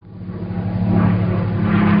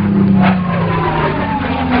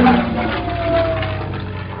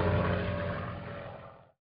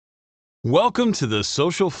Welcome to the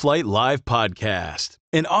Social Flight Live podcast,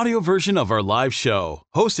 an audio version of our live show,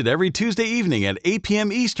 hosted every Tuesday evening at 8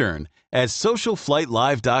 p.m. Eastern at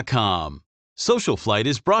socialflightlive.com. Social Flight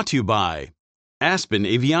is brought to you by Aspen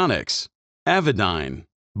Avionics, Avidyne,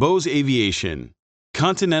 Bose Aviation,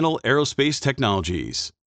 Continental Aerospace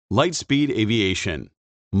Technologies, Lightspeed Aviation,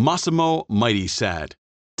 Massimo Mighty Sat,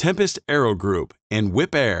 Tempest Aero Group, and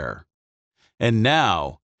Whip Air. And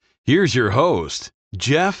now, here's your host,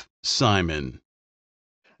 Jeff Simon.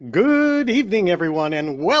 Good evening, everyone,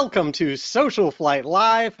 and welcome to Social Flight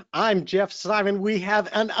Live. I'm Jeff Simon. We have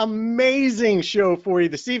an amazing show for you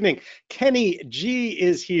this evening. Kenny G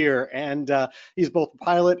is here, and he's both a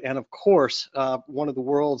pilot and, of course, one of the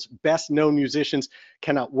world's best-known musicians.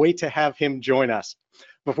 Cannot wait to have him join us.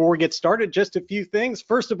 Before we get started, just a few things.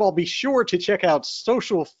 First of all, be sure to check out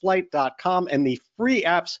socialflight.com and the free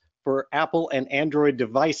apps for Apple and Android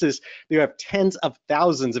devices. You have tens of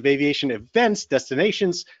thousands of aviation events,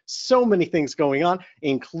 destinations, so many things going on,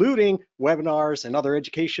 including webinars and other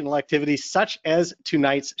educational activities such as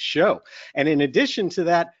tonight's show. And in addition to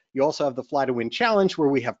that, you also have the Fly to Win Challenge, where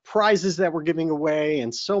we have prizes that we're giving away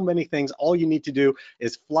and so many things. All you need to do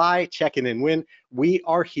is fly, check in, and win. We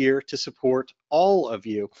are here to support all of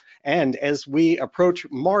you. And as we approach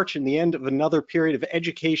March and the end of another period of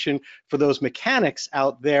education for those mechanics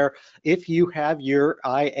out there, if you have your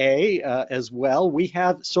IA as well, we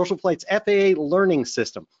have Social Flight's FAA Learning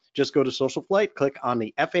System. Just go to Social Flight, click on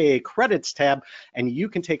the FAA Credits tab, and you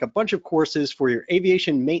can take a bunch of courses for your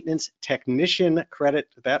Aviation Maintenance Technician Credit,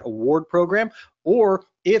 that award program. Or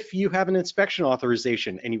if you have an inspection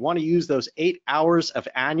authorization and you want to use those 8 hours of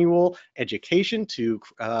annual education to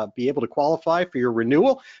be able to qualify for your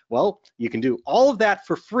renewal, well, you can do all of that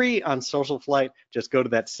for free on Social Flight. Just go to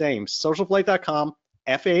that same socialflight.com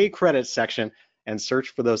FAA Credits section and search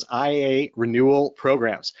for those IA renewal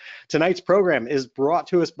programs. Tonight's program is brought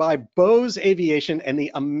to us by Bose Aviation and the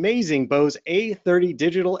amazing Bose A30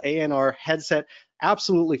 digital ANR headset.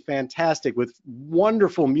 Absolutely fantastic with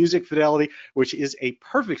wonderful music fidelity, which is a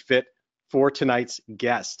perfect fit for tonight's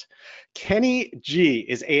guest. Kenny G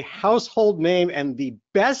is a household name and the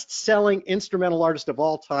best-selling instrumental artist of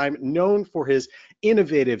all time, known for his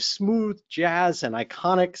innovative, smooth jazz and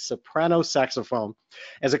iconic soprano saxophone.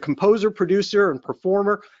 As a composer, producer, and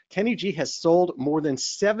performer, Kenny G has sold more than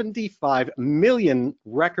 75 million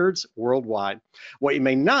records worldwide. What you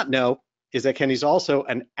may not know is that Kenny's also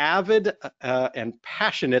an avid and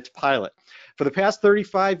passionate pilot. For the past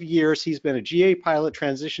 35 years, he's been a GA pilot,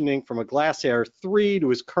 transitioning from a Glass Air 3 to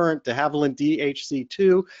his current de Havilland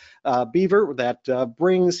DHC-2 Beaver that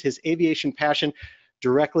brings his aviation passion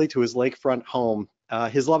directly to his lakefront home.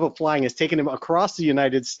 His love of flying has taken him across the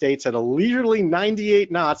United States at a leisurely 98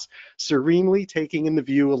 knots, serenely taking in the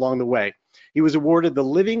view along the way. He was awarded the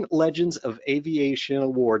Living Legends of Aviation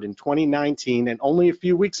Award in 2019, and only a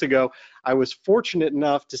few weeks ago, I was fortunate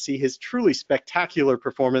enough to see his truly spectacular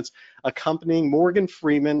performance accompanying Morgan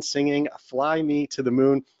Freeman singing Fly Me to the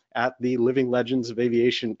Moon at the Living Legends of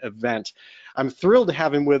Aviation event. I'm thrilled to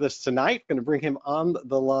have him with us tonight. Going to bring him on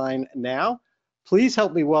the line now. Please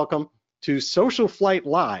help me welcome to Social Flight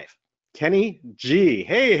Live, Kenny G.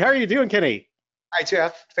 Hey, how are you doing, Kenny? Hi,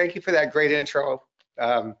 Jeff. Thank you for that great intro.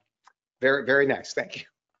 Very, very nice. Thank you.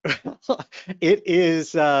 It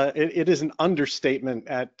is an understatement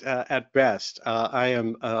at best. I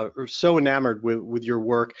am so enamored with your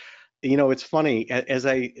work. You know, it's funny, as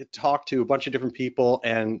I talk to a bunch of different people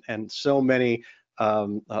and so many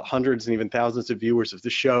hundreds and even thousands of viewers of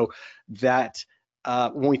the show, that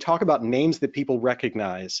when we talk about names that people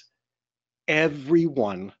recognize,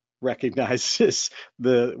 everyone recognizes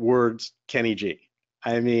the words Kenny G.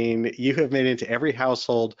 I mean, you have made it into every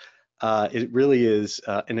household. It really is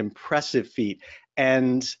an impressive feat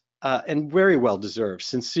and very well deserved,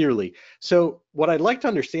 sincerely. So what I'd like to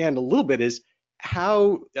understand a little bit is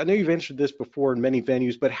how, I know you've answered this before in many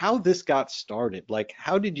venues, but how this got started. Like,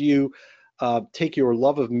 how did you take your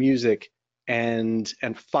love of music and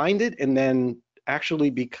find it and then actually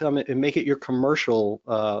become it and make it your commercial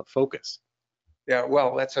focus? Yeah,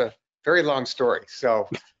 well, that's a very long story, so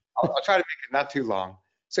I'll try to make it not too long.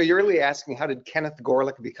 So you're really asking, how did Kenneth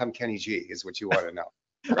Gorlick become Kenny G, is what you want to know,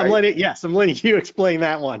 right? I'm letting you explain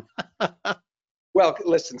that one. Well,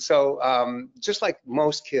 listen, so just like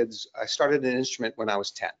most kids, I started an instrument when I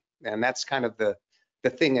was 10, and that's kind of the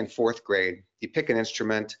thing in fourth grade. You pick an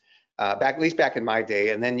instrument, at least back in my day,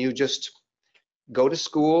 and then you just go to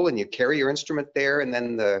school and you carry your instrument there, and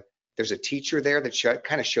then there's a teacher there that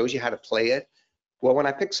kind of shows you how to play it. Well, when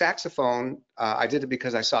I picked saxophone, I did it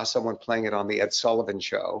because I saw someone playing it on the Ed Sullivan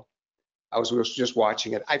Show. was just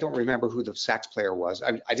watching it. I don't remember who the sax player was.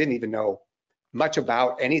 I didn't even know much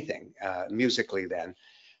about anything musically then.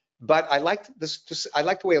 But I liked this. I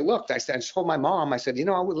liked the way it looked. I told my mom, I said, you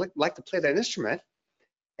know, I would like to play that instrument.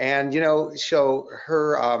 And, you know, so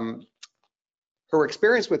her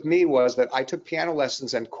experience with me was that I took piano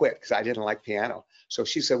lessons and quit because I didn't like piano. So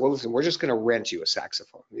she said, well, listen, we're just going to rent you a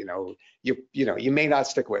saxophone. You know, you may not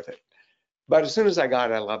stick with it. But as soon as I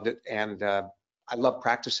got it, I loved it. And I love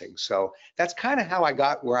practicing. So that's kind of how I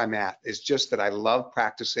got where I'm at, is just that I love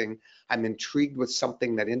practicing. I'm intrigued with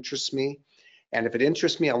something that interests me. And if it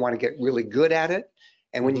interests me, I want to get really good at it.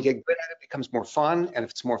 And when you get good at it, it becomes more fun. And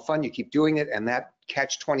if it's more fun, you keep doing it. And that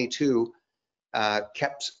catch-22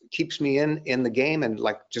 keeps me in the game. And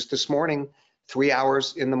like just this morning, 3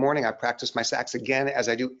 hours in the morning, I practiced my sax again, as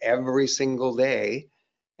I do every single day.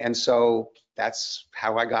 And so that's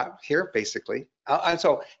how I got here, basically. And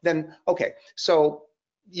so then, okay, so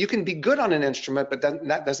you can be good on an instrument, but then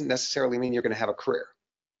that doesn't necessarily mean you're going to have a career,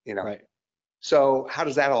 you know. Right. So how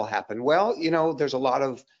does that all happen? Well, you know, there's a lot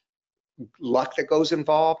of luck that goes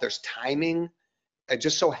involved. There's timing. It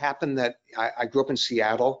just so happened that I grew up in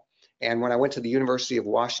Seattle, and when I went to the University of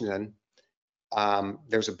Washington,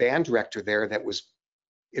 there's a band director there that was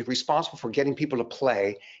responsible for getting people to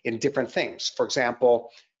play in different things. For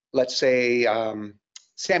example, let's say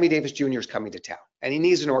Sammy Davis Jr. is coming to town and he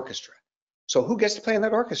needs an orchestra. So who gets to play in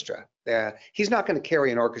that orchestra? He's not going to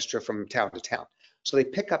carry an orchestra from town to town. So they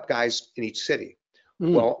pick up guys in each city.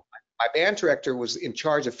 Well, my band director was in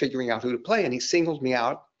charge of figuring out who to play, and he singled me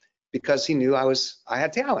out because he knew I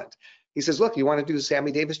had talent. He says, look, you want to do the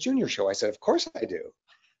Sammy Davis Jr. show? I said, of course I do.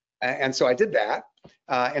 And so I did that.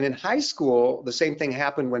 And in high school, the same thing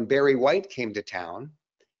happened when Barry White came to town,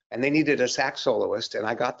 and they needed a sax soloist, and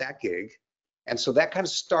I got that gig. And so that kind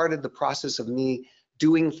of started the process of me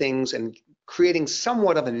doing things and creating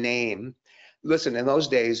somewhat of a name. Listen, in those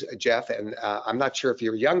days, Jeff, and I'm not sure if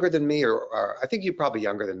you're younger than me, or I think you're probably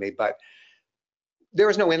younger than me, but there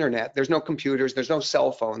was no internet, there's no computers, there's no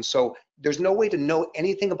cell phones. So there's no way to know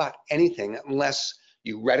anything about anything unless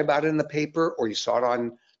you read about it in the paper or you saw it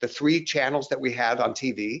on the 3 channels that we had on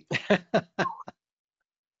TV.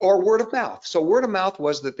 Or word of mouth. So word of mouth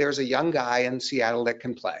was that there's a young guy in Seattle that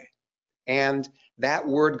can play. And that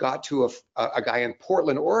word got to a guy in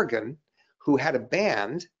Portland, Oregon, who had a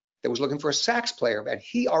band that was looking for a sax player, and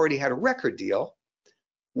he already had a record deal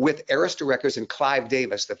with Arista Records and Clive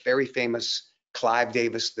Davis, the very famous Clive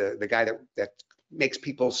Davis, the guy that makes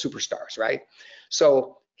people superstars, right?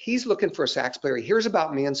 So he's looking for a sax player. He hears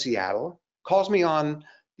about me in Seattle, calls me on,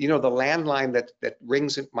 you know, the landline that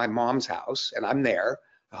rings at my mom's house, and I'm there.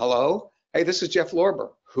 Hello? Hey, this is Jeff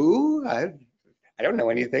Lorber. Who? I don't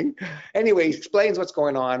know anything. Anyway, he explains what's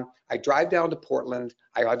going on. I drive down to Portland.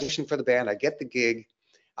 I audition for the band. I get the gig.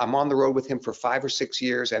 I'm on the road with him for 5 or 6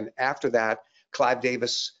 years. And after that, Clive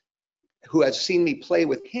Davis, who had seen me play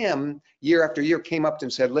with him year after year, came up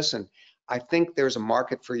and said, listen, I think there's a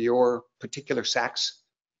market for your particular sax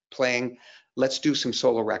playing. Let's do some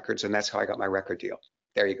solo records. And that's how I got my record deal.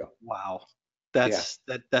 There you go. Wow. That's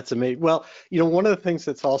amazing. Well, you know, one of the things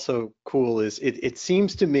that's also cool is it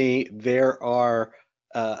seems to me there are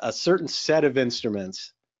a certain set of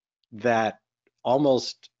instruments that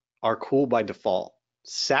almost are cool by default.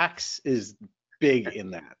 Sax is big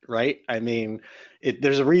in that, right? I mean,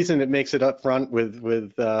 there's a reason it makes it up front with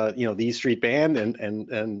you know, the E Street Band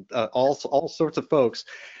and all sorts of folks.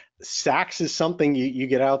 Sax is something you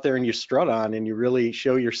get out there and you strut on and you really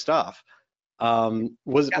show your stuff.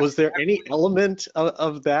 Was there any element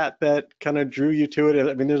of that kind of drew you to it?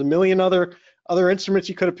 I mean, there's a million other instruments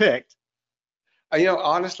you could have picked. You know,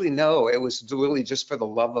 honestly, no. It was really just for the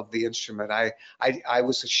love of the instrument. I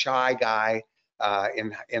was a shy guy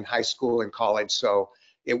in high school and college, so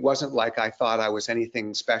it wasn't like I thought I was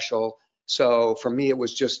anything special. So for me, it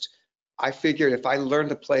was just, I figured if I learned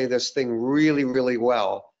to play this thing really, really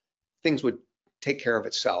well, things would take care of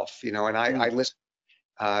itself, you know. And I listened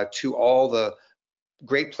to all the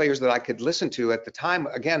great players that I could listen to at the time.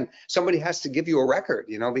 Again, somebody has to give you a record,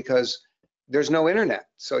 you know, because there's no internet.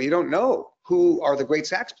 So you don't know who are the great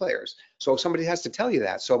sax players. So somebody has to tell you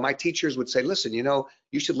that. So my teachers would say, listen, you know,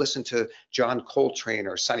 you should listen to John Coltrane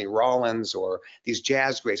or Sonny Rollins or these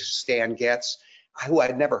jazz greats, Stan Getz, who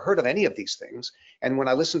I'd never heard of any of these things. And when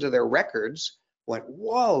I listened to their records, went,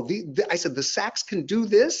 whoa, I said, the sax can do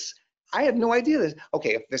this? I had no idea that,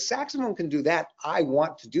 okay, if the saxophone can do that, I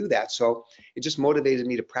want to do that. So it just motivated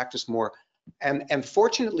me to practice more. And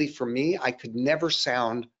fortunately for me, I could never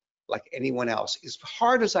sound like anyone else. As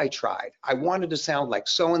hard as I tried, I wanted to sound like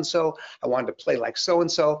so-and-so. I wanted to play like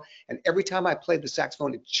so-and-so. And every time I played the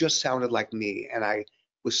saxophone, it just sounded like me. And I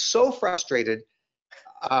was so frustrated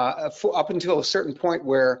up until a certain point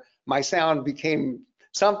where my sound became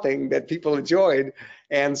something that people enjoyed.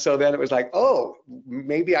 And so then it was like, oh,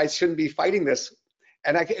 maybe I shouldn't be fighting this.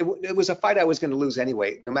 And it was a fight I was going to lose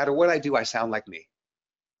anyway. No matter what I do, I sound like me.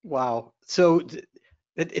 Wow. So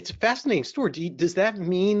it's a fascinating story. Does that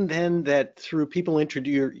mean then that through people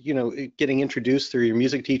getting introduced through your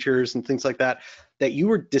music teachers and things like that, that you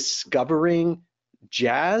were discovering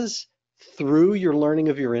jazz through your learning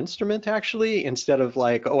of your instrument actually, instead of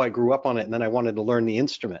like, oh, I grew up on it and then I wanted to learn the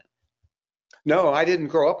instrument? No, I didn't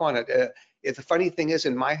grow up on it. The funny thing is,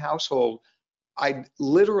 in my household, I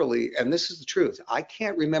literally, and this is the truth, I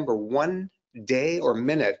can't remember one day or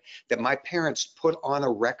minute that my parents put on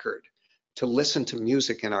a record to listen to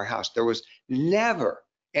music in our house. There was never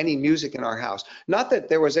any music in our house. Not that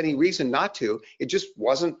there was any reason not to, it just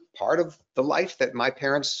wasn't part of the life that my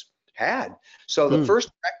parents had. So the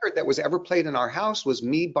first record that was ever played in our house was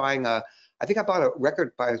me buying I think I bought a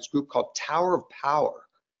record by this group called Tower of Power.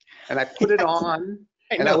 And I put it on,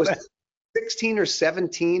 and I was 16 or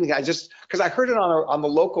 17. I just, because I heard it on the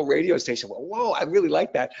local radio station. Well, whoa, I really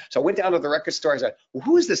like that. So I went down to the record store. I said, well,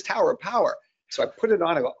 who is this Tower of Power? So I put it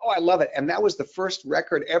on. I go, oh, I love it. And that was the first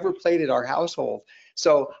record ever played in our household.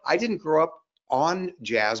 So I didn't grow up on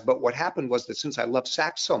jazz, but what happened was that since I loved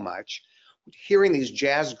sax so much, hearing these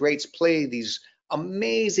jazz greats play these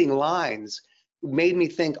amazing lines made me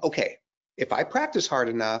think, okay, if I practice hard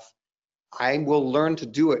enough, I will learn to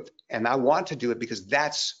do it, and I want to do it because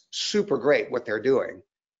that's super great what they're doing.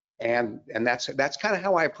 And that's kind of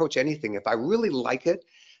how I approach anything. If I really like it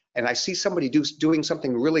and I see somebody doing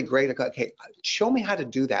something really great, I go, okay, show me how to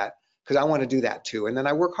do that because I want to do that too. And then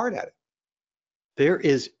I work hard at it. There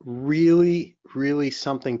is really, really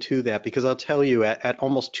something to that, because I'll tell you, at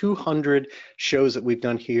almost 200 shows that we've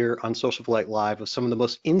done here on Social Flight Live with some of the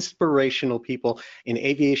most inspirational people in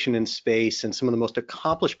aviation and space and some of the most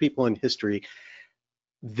accomplished people in history,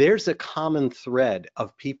 there's a common thread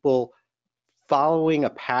of people following a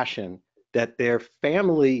passion that their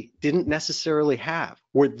family didn't necessarily have,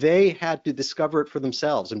 where they had to discover it for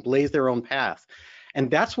themselves and blaze their own path.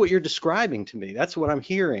 And that's what you're describing to me. That's what I'm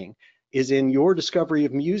hearing, is in your discovery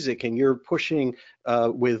of music, and you're pushing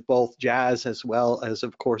with both jazz as well as,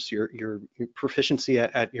 of course, your proficiency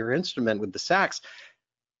at your instrument with the sax,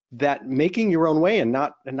 that making your own way and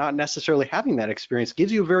not necessarily having that experience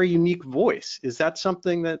gives you a very unique voice. Is that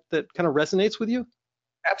something that kind of resonates with you?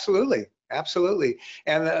 Absolutely, absolutely.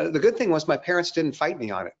 And the good thing was my parents didn't fight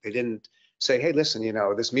me on it. They didn't say, hey, listen,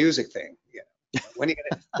 this music thing, when are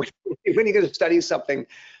you gonna study something,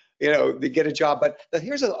 to get a job? But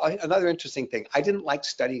here's another interesting thing. I didn't like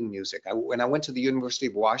studying music. When I went to the University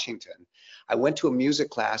of Washington, I went to a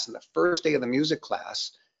music class, and the first day of the music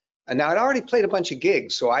class, and now I'd already played a bunch of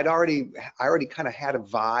gigs, so I already kind of had a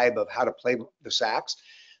vibe of how to play the sax.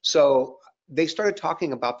 So they started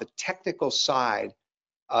talking about the technical side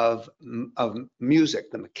of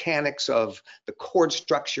music, the mechanics of the chord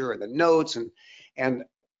structure and the notes, and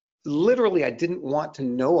literally, I didn't want to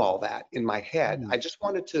know all that in my head. I just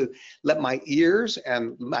wanted to let my ears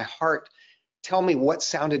and my heart tell me what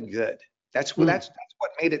sounded good. That's what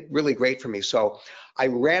made it really great for me. So I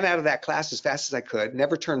ran out of that class as fast as I could,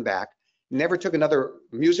 never turned back, never took another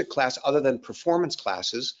music class other than performance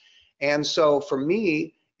classes. And so for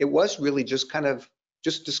me, it was really just kind of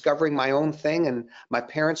just discovering my own thing. And my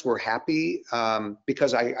parents were happy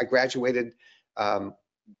because I graduated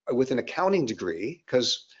with an accounting degree,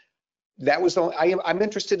 because that was I'm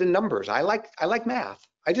interested in numbers. I like math.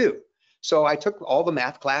 I do. So I took all the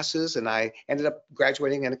math classes, and I ended up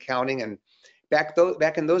graduating in accounting. And back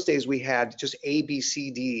in those days, we had just A, B,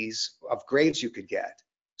 C, Ds of grades you could get.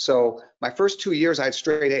 So my first 2 years, I had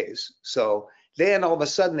straight A's. So then all of a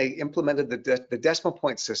sudden, they implemented the decimal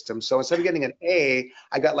point system. So instead of getting an A,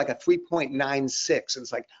 I got like a 3.96. And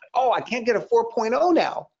it's like, oh, I can't get a 4.0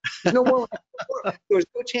 now. There's no more. There was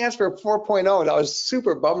no chance for a 4.0, and I was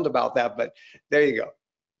super bummed about that. But there you go.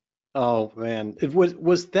 Oh man,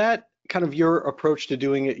 was that kind of your approach to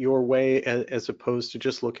doing it your way, as opposed to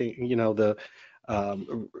just looking,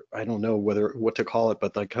 I don't know what to call it,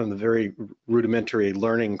 but like kind of the very rudimentary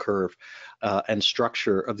learning curve and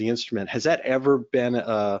structure of the instrument? Has that ever been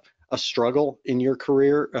a struggle in your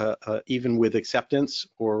career, even with acceptance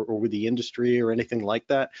or with the industry or anything like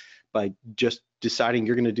that, by just deciding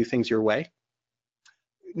you're going to do things your way?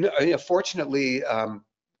 No, fortunately,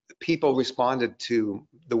 people responded to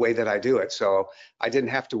the way that I do it, so I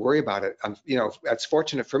didn't have to worry about it. That's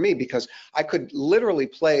fortunate for me, because I could literally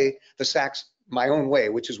play the sax my own way,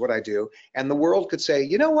 which is what I do, and the world could say,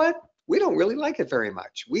 you know what, we don't really like it very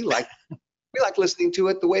much. We like We like listening to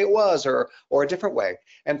it the way it was, or a different way.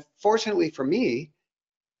 And fortunately for me,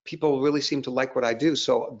 people really seem to like what I do.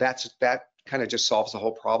 So that kind of just solves the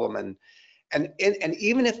whole problem. And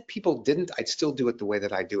even if people didn't, I'd still do it the way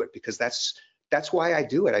that I do it, because that's why I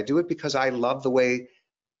do it. I do it because I love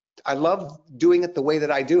doing it the way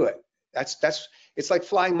that I do it. It's like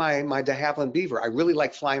flying my de Havilland Beaver. I really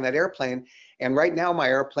like flying that airplane. And right now my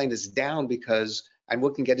airplane is down because, and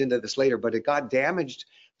we can get into this later, but it got damaged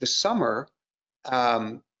this summer.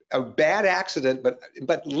 A bad accident,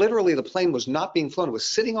 but literally the plane was not being flown. It was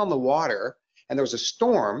sitting on the water, and there was a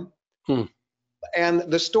storm. And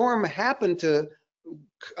the storm happened to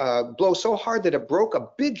blow so hard that it broke a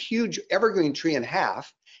big, huge evergreen tree in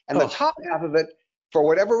half, and the top half of it, for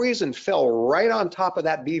whatever reason, fell right on top of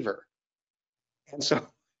that beaver. And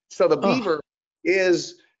so the beaver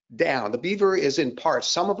is down. The beaver is in parts.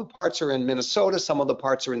 Some of the parts are in Minnesota, some of the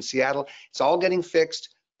parts are in Seattle. It's all getting fixed.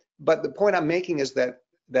 But the point I'm making is that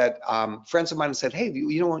friends of mine said, hey,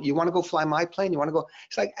 you want to go fly my plane? You want to go?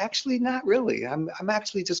 It's like, actually, not really. I'm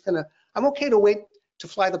actually just I'm okay to wait to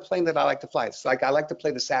fly the plane that I like to fly. It's like I like to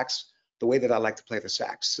play the sax the way that I like to play the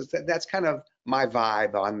sax. So that's kind of my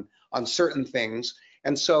vibe on certain things.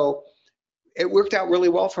 And so it worked out really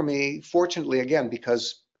well for me, fortunately, again,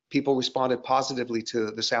 because people responded positively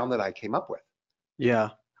to the sound that I came up with. Yeah.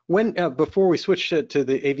 When before we switch to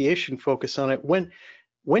the aviation focus on it,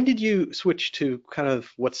 when did you switch to kind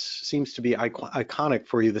of what seems to be iconic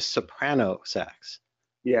for you, the soprano sax?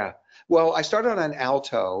 Yeah. Well, I started on an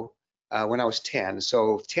alto when I was 10.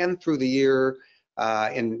 So 10 through the year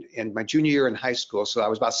in my junior year in high school. So I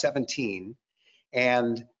was about 17.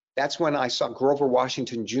 And that's when I saw Grover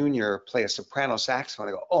Washington Jr. play a soprano saxophone.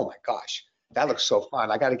 I go, oh my gosh, that looks so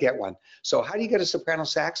fun. I got to get one. So how do you get a soprano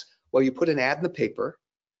sax? Well, you put an ad in the paper,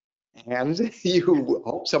 and you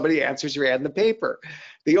hope somebody answers your ad in the paper.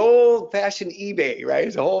 The old-fashioned eBay, right?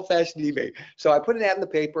 It's a old-fashioned eBay. So I put an ad in the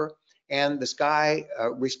paper, and this guy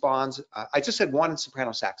responds. I just said wanted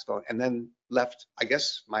soprano saxophone, and then left, I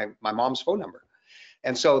guess, my mom's phone number.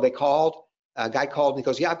 And so they called. A guy called and he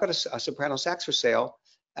goes, yeah, I've got a soprano sax for sale.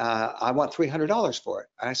 I want $300 for it.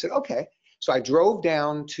 And I said, okay. So I drove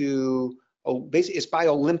down to, basically it's by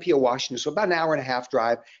Olympia, Washington. So about an hour and a half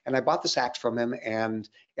drive. And I bought the sax from him, and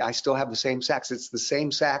I still have the same sax. It's the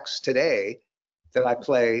same sax today that I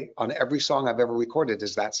play on every song I've ever recorded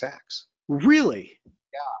is that sax. Really?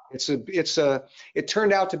 Yeah, it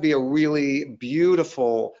turned out to be a really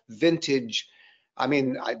beautiful vintage. I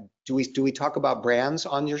mean, do we talk about brands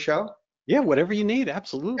on your show? Yeah, whatever you need,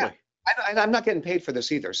 absolutely. Yeah. And I'm not getting paid for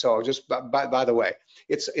this either. So just by the way,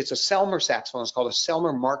 it's a Selmer saxophone. It's called a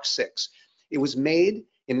Selmer Mark VI. It was made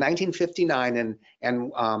in 1959,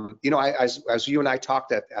 and you know, as you and I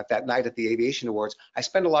talked at that night at the Aviation Awards, I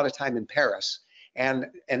spent a lot of time in Paris, and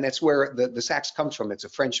that's where the sax comes from. It's a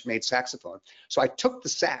French-made saxophone. So I took the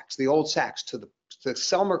sax, the old sax, to the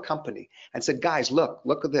Selmer company and said, guys,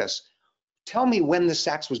 look at this. Tell me when the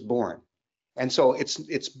sax was born. And so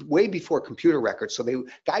it's way before computer records. So the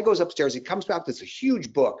guy goes upstairs, he comes back with this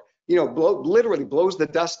huge book, you know, literally blows the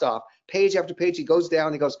dust off, page after page. He goes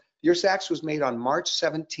down, he goes, your sax was made on March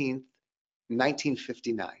 17th,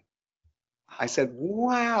 1959. I said,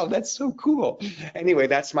 wow, that's so cool. Anyway,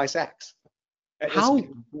 that's my sax. How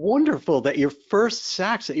wonderful that your first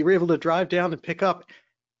sax that you were able to drive down and pick up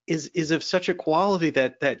is of such a quality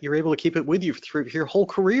that you're able to keep it with you through your whole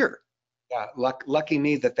career. Yeah, lucky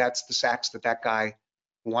me that's the sax that guy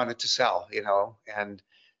wanted to sell, you know. And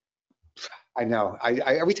I know, I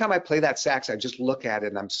every time I play that sax, I just look at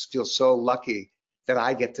it and I feel so lucky that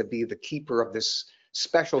I get to be the keeper of this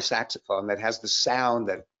special saxophone that has the sound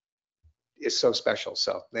that is so special.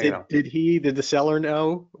 So, you know. Did the seller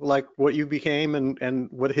know like what you became and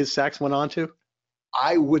what his sax went on to?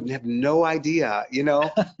 I wouldn't have no idea, you know.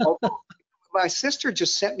 My sister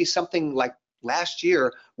just sent me something like last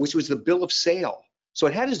year, which was the bill of sale. So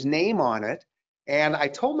it had his name on it. And I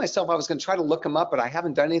told myself I was going to try to look him up, but I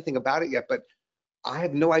haven't done anything about it yet. But I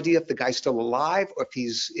have no idea if the guy's still alive, or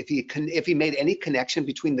if he made any connection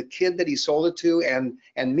between the kid that he sold it to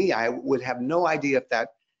and me. I would have no idea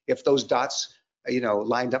if those dots, you know,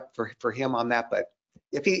 lined up for him on that. But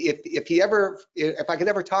if I could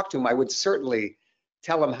ever talk to him, I would certainly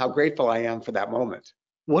tell him how grateful I am for that moment.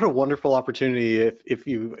 What a wonderful opportunity if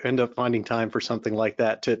you end up finding time for something like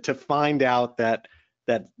that, to find out that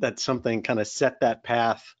something kind of set that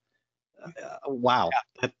path. Wow,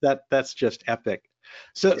 that's just epic.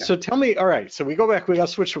 So tell me, all right, so we go back, we got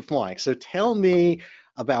to switch to flying. So tell me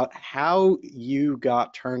about how you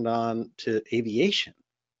got turned on to aviation.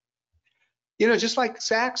 You know, just like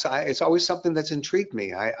sax, it's always something that's intrigued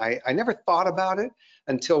me. I never thought about it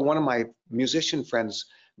until one of my musician friends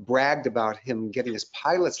bragged about him getting his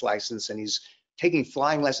pilot's license, and he's taking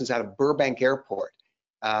flying lessons out of Burbank Airport.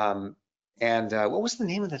 What was the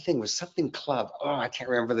name of the thing? It was something club. Oh, I can't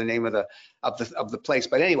remember the name of the place.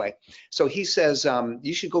 But anyway, so he says,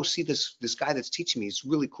 you should go see this guy that's teaching me. He's a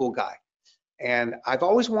really cool guy. And I've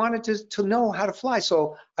always wanted to know how to fly.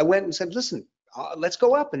 So I went and said, listen, let's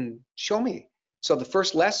go up and show me. So the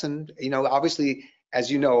first lesson, obviously, as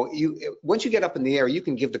you know, once you get up in the air, you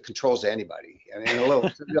can give the controls to anybody. And a little,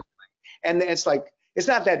 and it's like, it's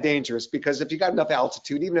not that dangerous, because if you got enough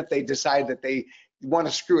altitude, even if they decide that they want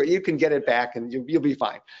to screw it, you can get it back and you'll be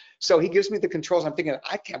fine. So he gives me the controls. I'm thinking,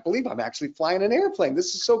 I can't believe I'm actually flying an airplane.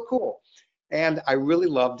 This is so cool. And I really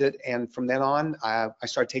loved it. And from then on, I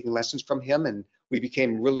started taking lessons from him, and we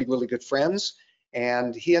became really, really good friends.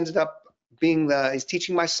 And he ended up he's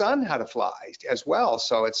teaching my son how to fly as well.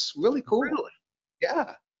 So it's really cool. Really?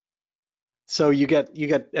 Yeah. So you get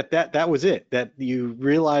at that was it, that you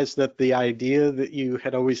realized that the idea that you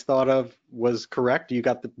had always thought of was correct. You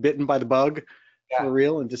got bitten by the bug Yeah. for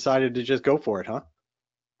real and decided to just go for it, huh?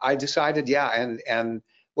 I decided, yeah. And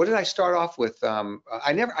what did I start off with?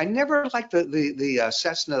 I never liked the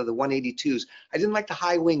Cessna, the 182s. I didn't like the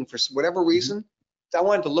high wing for whatever reason. I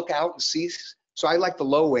wanted to look out and see. So I like the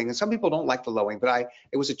low wing, and some people don't like the low wing, but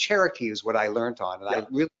it was a Cherokee is what I learned on, and I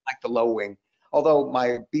really like the low wing. Although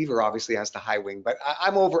my Beaver obviously has the high wing, but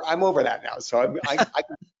I'm over that now. So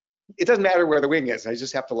it doesn't matter where the wing is. I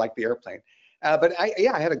just have to like the airplane. But I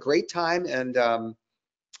had a great time, and a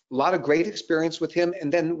lot of great experience with him.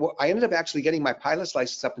 And then I ended up actually getting my pilot's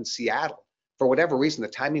license up in Seattle. For whatever reason, the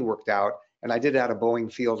timing worked out, and I did it at a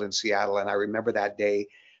Boeing field in Seattle. And I remember that day,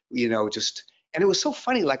 and it was so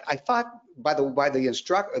funny. Like, I thought by the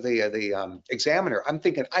instructor, the examiner, I'm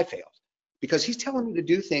thinking I failed, because he's telling me to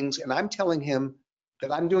do things, and I'm telling him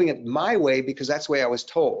that I'm doing it my way because that's the way I was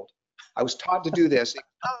told. I was taught to do this. You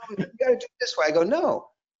got to do it this way. I go, no,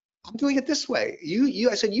 I'm doing it this way.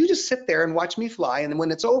 I said, you just sit there and watch me fly, and then when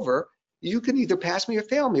it's over, you can either pass me or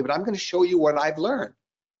fail me, but I'm going to show you what I've learned.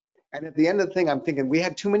 And at the end of the thing, I'm thinking, we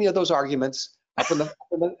had too many of those arguments up in the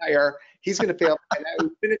air. He's going to fail. And I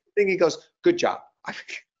finished the thing. He goes, good job.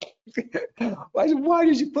 Why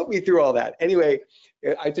did you put me through all that? Anyway,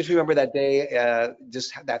 I just remember that day,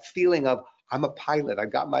 just that feeling of, I'm a pilot. I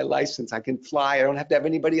got my license. I can fly. I don't have to have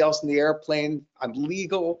anybody else in the airplane. I'm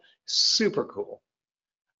legal. Super cool.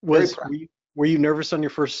 Were you nervous on your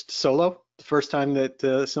first solo, the first time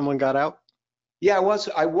that someone got out? Yeah,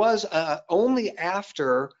 I was only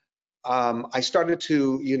after I started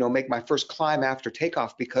to, make my first climb after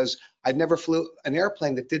takeoff, because I'd never flew an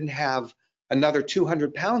airplane that didn't have another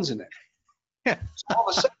 200 pounds in it. So all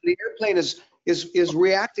of a sudden, the airplane is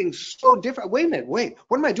reacting so different. Wait a minute,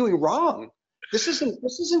 what am I doing wrong? This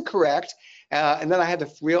isn't correct. And then I had to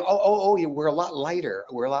yeah, we're a lot lighter.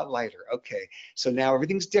 We're a lot lighter. Okay, so now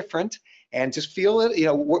everything's different, and just feel it.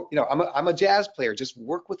 I'm a jazz player. Just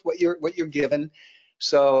work with what you're given.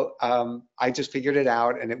 So I just figured it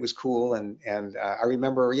out, and it was cool. And I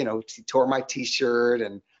remember, tore my T-shirt,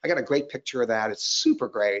 and I got a great picture of that. It's super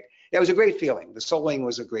great. Yeah, it was a great feeling. The soloing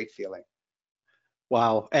was a great feeling.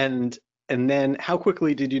 Wow. And then how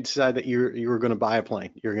quickly did you decide that you were going to buy a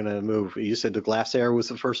plane? You're going to move. You said the Glass Air was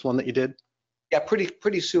the first one that you did? Yeah,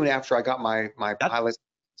 pretty soon after I got my pilot.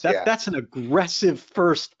 That's an aggressive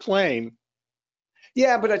first plane.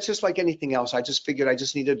 Yeah, but it's just like anything else. I just figured I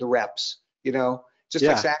just needed the reps,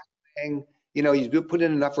 like saying, you do put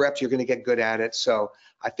in enough reps, you're going to get good at it. So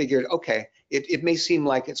I figured, okay, it may seem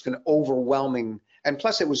like it's going to overwhelming. And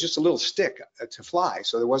plus, it was just a little stick to fly.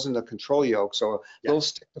 So there wasn't a control yoke. So a little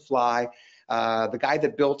stick to fly. The guy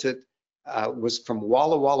that built it was from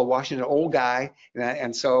Walla Walla, Washington, an old guy.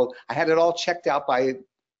 And so I had it all checked out by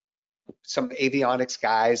some avionics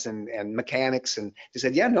guys and mechanics. And they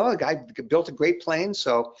said, yeah, no, the guy built a great plane.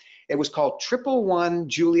 So it was called 111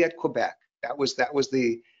 Juliet, Quebec. That was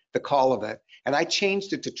the call of it. And I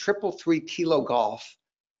changed it to 333 Kilo Golf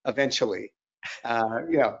eventually.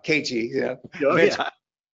 KG. Oh, yeah.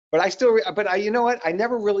 But I, you know what? I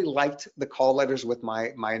never really liked the call letters with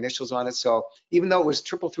my initials on it. So even though it was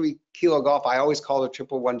 333 Kilo Golf, I always called it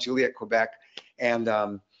 111 Juliet, Quebec.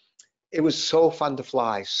 And it was so fun to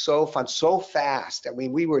fly, so fun, so fast. I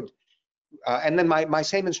mean, we would, and then my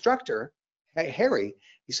same instructor, Harry,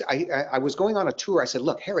 he said, I was going on a tour. I said,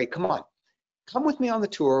 look, Harry, come with me on the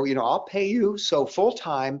tour. I'll pay you so full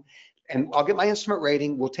time, and I'll get my instrument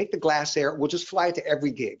rating. We'll take the Glass Air. We'll just fly it to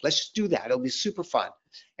every gig. Let's just do that. It'll be super fun.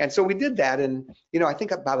 And so we did that. And, I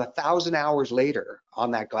think about 1,000 hours later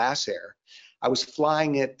on that Glass Air, I was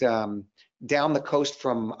flying it down the coast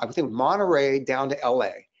from, I think, Monterey down to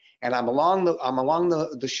LA. and I'm along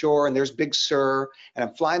the shore, and there's Big Sur, and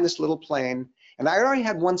I'm flying this little plane, and I already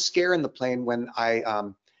had one scare in the plane when I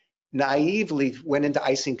naively went into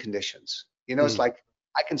icing conditions. You know, it's Mm. like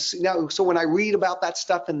I can see now. So when I read about that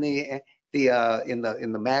stuff in the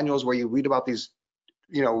manuals where you read about these,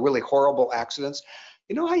 you know, really horrible accidents,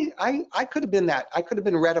 you know, I could have been that. I could have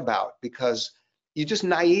been read about, because you just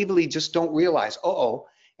naively just don't realize, oh,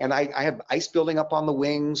 and I have ice building up on the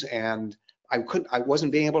wings, and I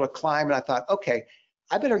wasn't being able to climb, and I thought, okay,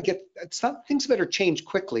 I better get things better change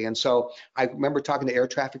quickly. And so I remember talking to air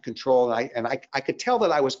traffic control, and I could tell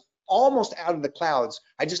that I was almost out of the clouds.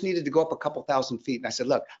 I just needed to go up a couple thousand feet, and I said,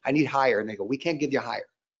 look, I need higher. And they go, we can't give you higher.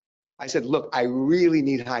 I said, look, I really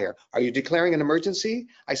need higher. Are you declaring an emergency?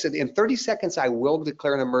 I said, in 30 seconds, I will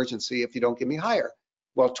declare an emergency if you don't give me higher.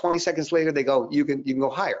 Well, 20 seconds later, they go, you can go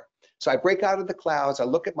higher. So I break out of the clouds. I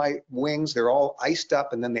look at my wings. They're all iced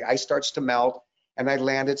up, and then the ice starts to melt, and I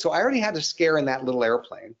landed. So I already had a scare in that little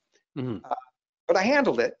airplane, Mm-hmm. but I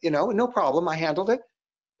handled it, you know, no problem. I handled it.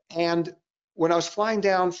 And when I was flying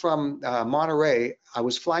down from Monterey, I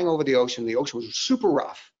was flying over the ocean. The ocean was super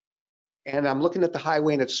rough. And I'm looking at the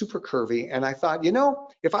highway, and it's super curvy. And I thought, you know,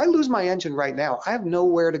 if I lose my engine right now, I have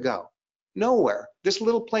nowhere to go. Nowhere. This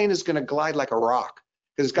little plane is going to glide like a rock,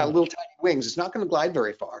 because it's got little tiny wings. It's not going to glide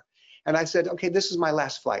very far. And I said, okay, this is my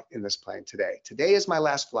last flight in this plane today. Today is my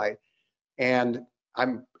last flight. And I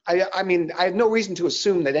mean, I had no reason to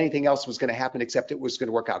assume that anything else was going to happen except it was going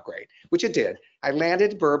to work out great, which it did. I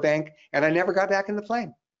landed at Burbank, and I never got back in the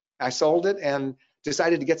plane. I sold it and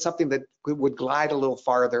decided to get something that would glide a little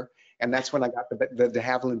farther. And that's when I got the de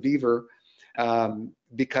Havilland Beaver,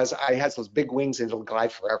 because I had those big wings and it'll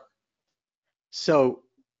glide forever. So,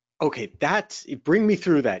 okay, bring me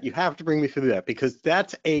through that. You have to bring me through that, because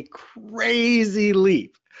that's a crazy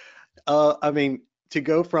leap. I mean, to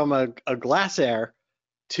go from a Glass Air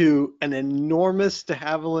to an enormous de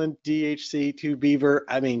Havilland DHC-2 Beaver.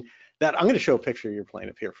 I mean, that I'm going to show a picture of your plane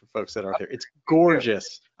up here for folks that aren't there. It's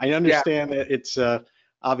gorgeous. I understand that it's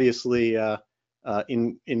obviously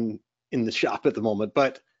in the shop at the moment,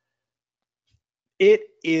 but it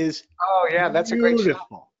is Oh yeah, that's a great shot.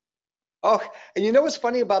 beautiful. Oh, and you know what's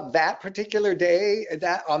funny about that particular day,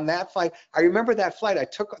 that on that flight? I remember that flight I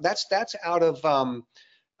took. That's out of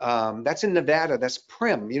that's in Nevada. That's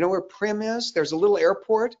Primm. You know where Primm is? There's a little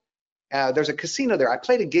airport. There's a casino there. I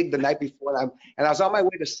played a gig the night before, and I was on my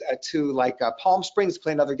way to like Palm Springs to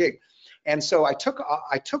play another gig. And so I took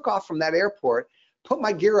off from that airport, put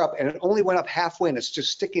my gear up, and it only went up halfway, and it's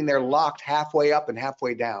just sticking there locked halfway up and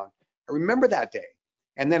halfway down. I remember that day.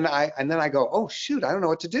 And then I go, oh shoot, I don't know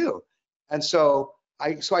what to do. And so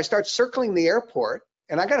I start circling the airport,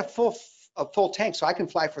 and I got a full tank, so I can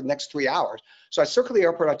fly for the next 3 hours. So I circle the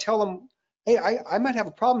airport. I tell them, hey, I might have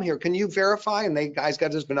a problem here. Can you verify? And the guy's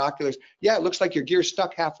got his binoculars. Yeah, it looks like your gear's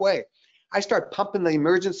stuck halfway. I start pumping the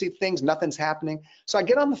emergency things. Nothing's happening. So I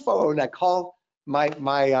get on the phone. I call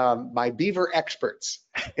my Beaver experts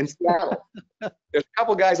in Seattle. There's a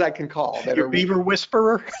couple guys I can call that Your are Beaver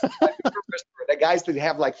Whisperer. the guys that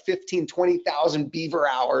have like 15, 20,000 Beaver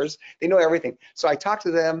hours. They know everything. So I talked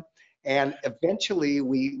to them, and eventually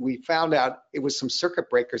we found out it was some circuit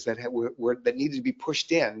breakers that that needed to be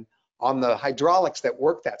pushed in on the hydraulics that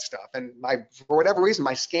work that stuff. And for whatever reason,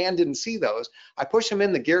 my scan didn't see those. I push them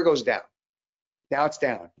in, the gear goes down. Now it's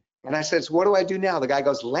down. And I said, so what do I do now? The guy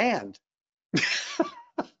goes, land.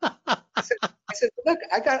 I said, look,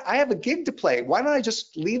 I have a gig to play. Why don't I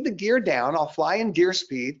just leave the gear down? I'll fly in gear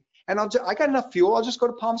speed, and I got enough fuel. I'll just go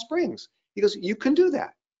to Palm Springs. He goes, you can do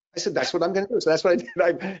that. I said, that's what I'm going to do. So that's what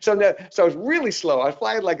I did. So I was really slow. I was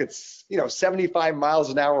flying like it's 75 miles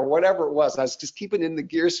an hour or whatever it was. I was just keeping in the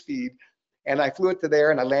gear speed, and I flew it to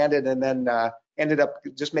there, and I landed, and then ended up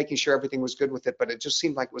just making sure everything was good with it. But it just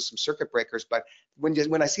seemed like it was some circuit breakers. But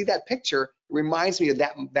when I see that picture, it reminds me of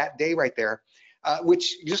that day right there.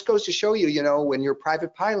 Which just goes to show you, when you're a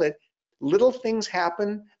private pilot, little things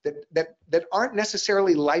happen that aren't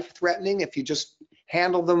necessarily life-threatening if you just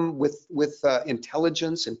handle them with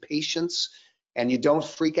intelligence and patience, and you don't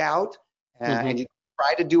freak out, and you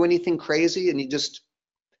try to do anything crazy, and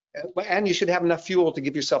you should have enough fuel to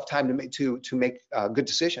give yourself time to make good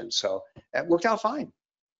decisions. So that worked out fine.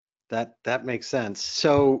 That makes sense.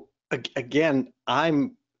 So again,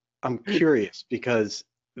 I'm curious, because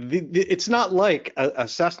it's not like a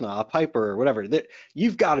Cessna, a Piper, or whatever.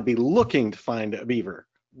 You've got to be looking to find a Beaver.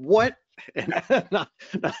 What? And not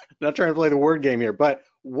trying to play the word game here, but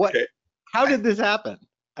what? Okay. How did this happen?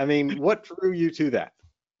 I mean, what drew you to that?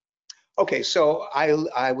 Okay, so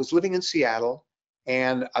I was living in Seattle,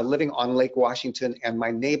 and living on Lake Washington, and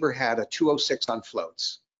my neighbor had a 206 on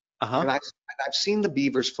floats. Uh-huh. And I've seen the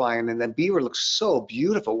beavers flying, and the beaver looks so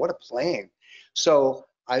beautiful. What a plane. So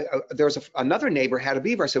there was another neighbor had a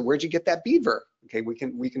beaver. I said, "Where'd you get that beaver?" Okay, we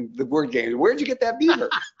can the word game. Where'd you get that beaver?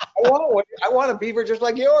 I want a beaver just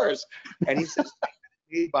like yours. And he says,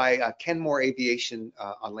 made by Kenmore Aviation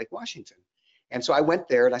on Lake Washington. And so I went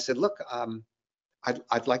there and I said, "Look,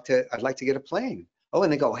 I'd like to get a plane." Oh,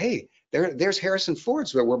 and they go, "Hey, there's Harrison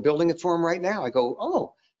Ford's where we're building it for him right now." I go,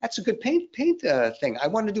 "Oh, that's a good paint thing. I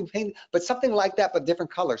want to do paint, but something like that, but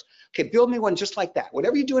different colors. Okay, build me one just like that.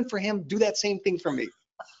 Whatever you're doing for him, do that same thing for me."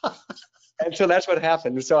 And so that's what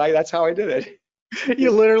happened. So that's how I did it.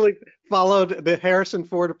 You literally followed the Harrison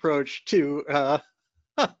Ford approach to Yeah.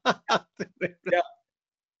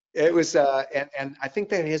 It was, and I think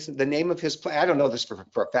that the name of his plane. I don't know this for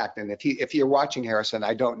a fact, and if you're watching Harrison,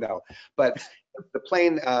 I don't know, but the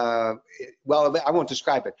plane. Well, I won't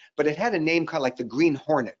describe it, but it had a name called like the Green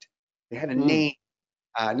Hornet. It had a Mm. name.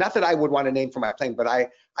 Not that I would want a name for my plane, but I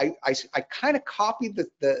kind of copied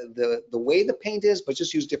the way the paint is, but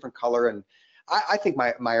just use different color. And I think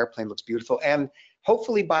my airplane looks beautiful. And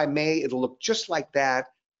hopefully by May it'll look just like that,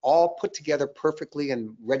 all put together perfectly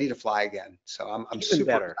and ready to fly again. So I'm Even super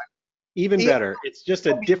better. Even excited. better. It's just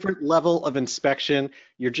a different level of inspection.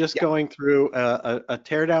 You're just Yeah, going through a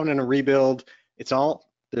tear down and a rebuild.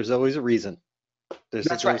 There's always a reason.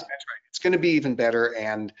 that's right. That's right. It's going to be even better.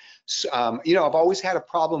 And I've always had a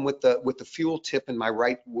problem with the fuel tip in my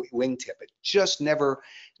right wing tip. It just never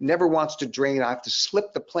wants to drain. I have to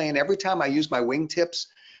slip the plane every time I use my wing tips.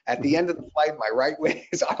 At the Mhm. end of the flight, my right wing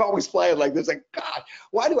is, I always fly it like this. Like, God,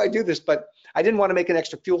 why do I do this? But I didn't want to make an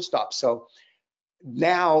extra fuel stop. So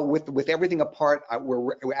now with everything apart,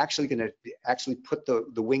 we're actually going to actually put the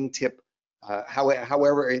wingtip.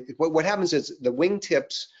 However, what happens is the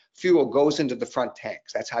wingtips fuel goes into the front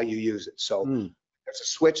tanks. That's how you use it. So Mm. there's a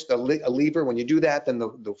switch, a lever. When you do that, then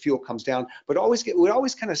the fuel comes down. But we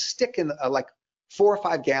always kind of stick in like 4 or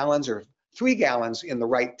 5 gallons or 3 gallons in the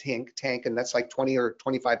right tank, and that's like 20 or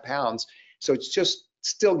 25 pounds. So it's just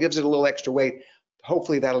still gives it a little extra weight.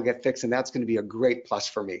 Hopefully that'll get fixed, and that's going to be a great plus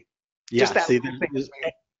for me. Just Yeah, that see, little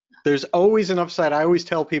thing. there's always an upside. I always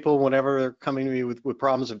tell people whenever they're coming to me with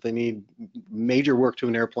problems, if they need major work to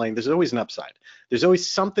an airplane, there's always an upside. There's always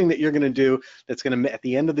something that you're going to do that's going to, at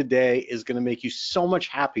the end of the day, is going to make you so much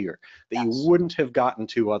happier that you Yes. wouldn't have gotten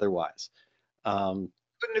to otherwise. Um,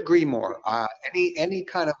 Couldn't agree more. Any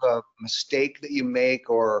kind of a mistake that you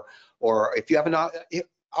make, or if you have I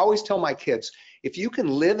always tell my kids, if you can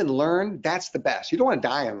live and learn, that's the best. You don't want to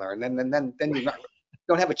die and learn, then you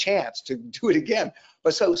don't have a chance to do it again.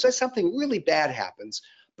 But so say something really bad happens,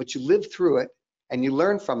 but you live through it and you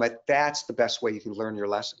learn from it. That's the best way you can learn your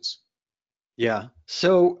lessons. yeah.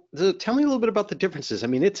 So tell me a little bit about the differences. I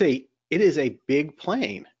mean, it is a big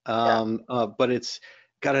plane, Yeah. but it's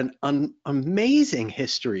got an amazing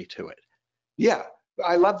history to it. Yeah,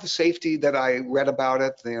 I love the safety that I read about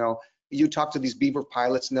it. You talk to these Beaver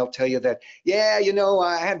pilots and they'll tell you that, yeah,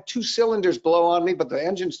 I had 2 cylinders blow on me, but the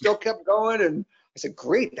engine still kept going. And I said,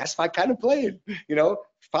 great, that's my kind of plane,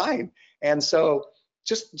 fine. And so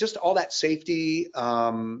just all that safety.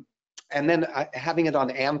 And then having it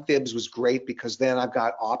on amphibs was great because then I've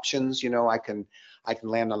got options. I can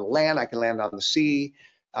land on the land, I can land on the sea.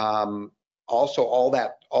 Also,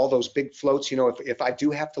 all those big floats. If I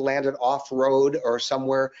do have to land it off road or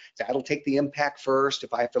somewhere, that'll take the impact first.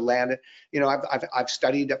 If I have to land it, I've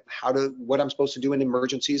studied what I'm supposed to do in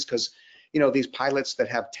emergencies because these pilots that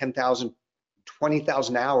have 10,000,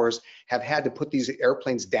 20,000 hours have had to put these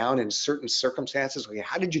airplanes down in certain circumstances. Okay,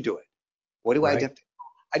 how did you do it? What do I do? Right.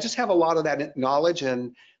 I just have a lot of that knowledge,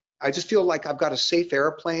 and I just feel like I've got a safe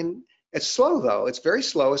airplane. It's slow though; it's very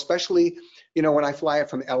slow, especially when I fly it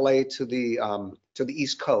from LA to the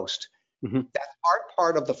East Coast. Mhm. That hard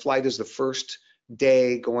part of the flight is the first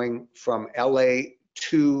day going from LA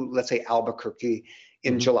to, let's say, Albuquerque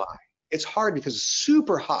in Mhm. July. It's hard because it's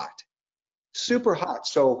super hot, super hot.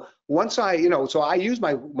 So once so I use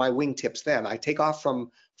my wingtips. Then I take off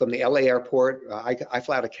from the LA airport. I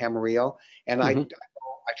fly out of Camarillo, and I Mhm.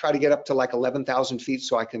 try to get up to like 11,000 feet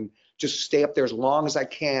so I can just stay up there as long as I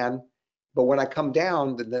can. But when I come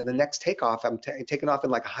down, the next takeoff, I'm taking off in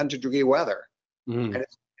like 100-degree weather, Mhm. and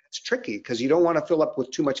it's tricky because you don't want to fill up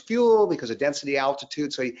with too much fuel because of density,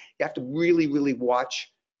 altitude. So you have to really, really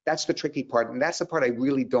watch. That's the tricky part, and that's the part I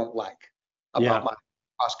really don't like about Yeah. my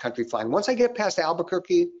cross-country flying. Once I get past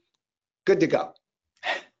Albuquerque, good to go.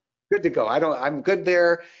 Good to go. I'm good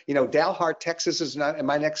there. Dalhart, Texas is not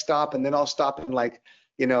my next stop, and then I'll stop in like,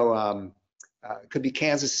 could be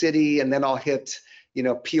Kansas City, and then I'll hit,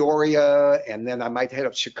 Peoria, and then I might head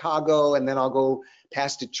up Chicago, and then I'll go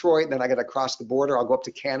past Detroit, and then I got to cross the border. I'll go up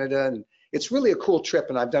to Canada, and it's really a cool trip.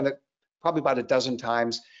 And I've done it probably about a dozen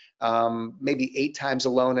times, maybe 8 times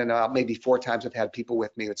alone, and maybe 4 times I've had people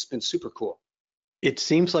with me. It's been super cool. It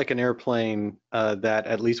seems like an airplane that,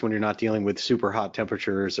 at least when you're not dealing with super hot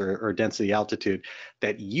temperatures or density altitude,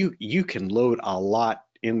 that you can load a lot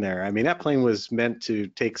in there. I mean, that plane was meant to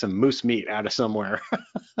take some moose meat out of somewhere.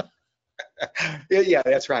 Yeah,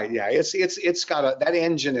 that's right. Yeah, it's got that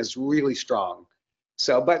engine is really strong.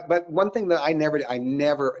 So, but one thing that I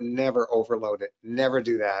never overload it. Never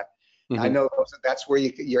do that. I Mhm. know that's where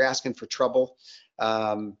you're asking for trouble.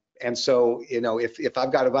 And so, if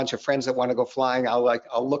I've got a bunch of friends that want to go flying, I'll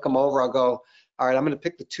look them over. I'll go, all right, I'm going to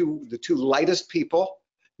pick the two lightest people.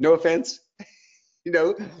 No offense,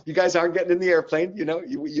 you guys aren't getting in the airplane.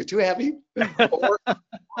 You're too heavy, or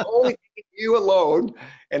only you alone.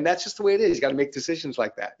 And that's just the way it is. You got to make decisions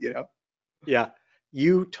like that. Yeah,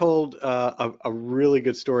 you told a really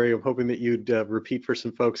good story. I'm hoping that you'd repeat for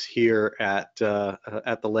some folks here at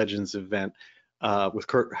the Legends event with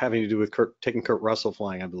Kurt, having to do with taking Kurt Russell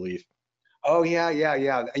flying, I believe. Oh yeah, yeah,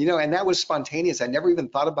 yeah. And that was spontaneous. I never even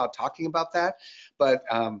thought about talking about that. But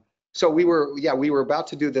so we were about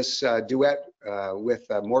to do this duet with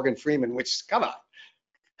Morgan Freeman, which, come on,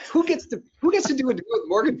 who gets to do a duet with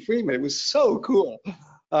Morgan Freeman? It was so cool.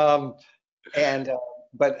 Um, and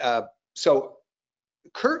so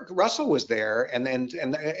Kurt Russell was there, and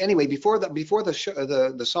anyway, before the show,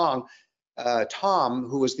 the song, Tom,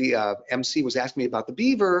 who was the MC, was asking me about the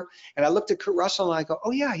Beaver, and I looked at Kurt Russell and I go,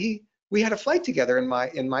 oh yeah, we had a flight together in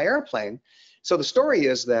my airplane. So the story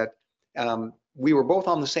is that we were both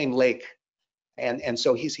on the same lake, and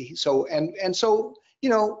so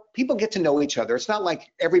people get to know each other. It's not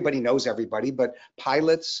like everybody knows everybody, but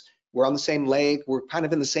pilots, we're on the same lake, we're kind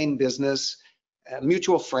of in the same business,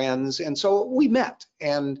 mutual friends, and so we met.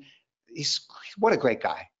 And what a great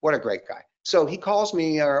guy, what a great guy. So he calls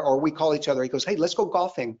me, or we call each other. He goes, hey, let's go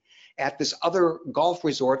golfing at this other golf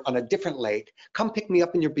resort on a different lake. Come pick me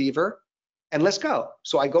up in your Beaver, and let's go.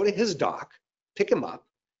 So I go to his dock, pick him up,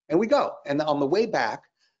 and we go. And on the way back,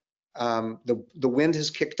 the wind has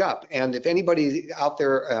kicked up. And if anybody out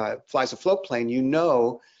there flies a float plane, you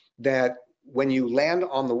know that when you land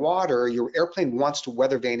on the water, your airplane wants to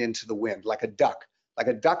weather vane into the wind like a duck. Like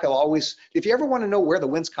a duck will always, if you ever want to know where the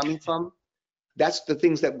wind's coming from, that's the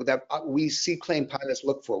things that we seaplane pilots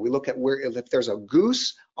look for. We look at where, if there's a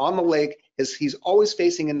goose on the lake, he's always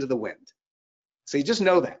facing into the wind. So you just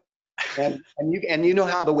know that. And you know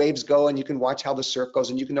how the waves go, and you can watch how the surf goes,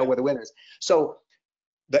 and you can know where the wind is. So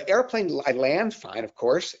the airplane, I land fine, of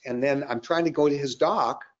course, and then I'm trying to go to his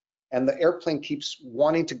dock, and the airplane keeps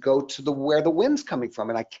wanting to go to where the wind's coming from,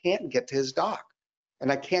 and I can't get to his dock, and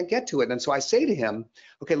I can't get to it. And so I say to him,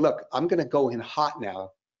 okay, look, I'm going to go in hot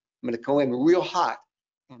now. I'm going to go in real hot,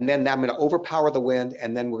 and then I'm going to overpower the wind,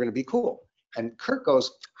 and then we're going to be cool. And Kurt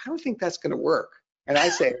goes, I don't think that's going to work. And I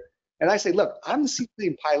say, look, I'm the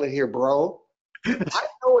seaplane pilot here, bro. I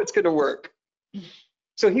know it's going to work.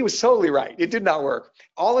 So he was totally right. It did not work.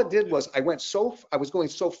 All it did was I was going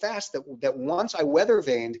so fast that once I weather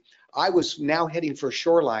vaned, I was now heading for a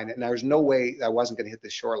shoreline, and there was no way I wasn't going to hit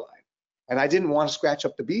the shoreline. And I didn't want to scratch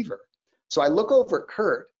up the Beaver. So I look over at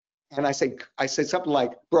Kurt, and I say something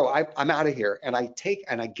like, bro, I'm out of here. And I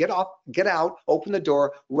get out, open the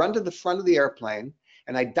door, run to the front of the airplane,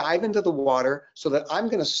 and I dive into the water so that I'm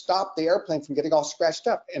going to stop the airplane from getting all scratched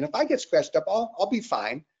up. And if I get scratched up, I'll be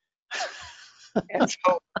fine. And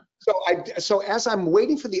so as I'm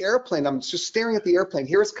waiting for the airplane, I'm just staring at the airplane.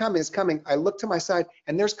 Here it's coming. I look to my side,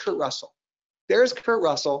 and there's Kurt Russell. There's Kurt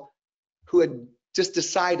Russell, who had just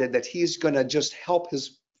decided that he's going to just help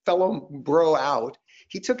his fellow bro out.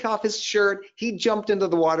 He took off his shirt, he jumped into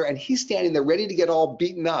the water, and he's standing there ready to get all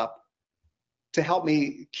beaten up to help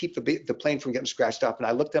me keep the plane from getting scratched up. And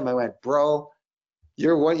I looked at him, I went, bro,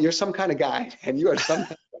 you're some kind of guy, and you are some.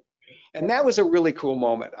 And that was a really cool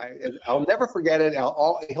moment. I'll never forget it.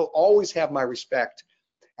 He'll always have my respect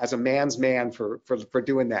as a man's man for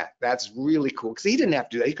doing that. That's really cool, because he didn't have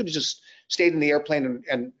to do that. He could have just stayed in the airplane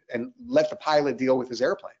and let the pilot deal with his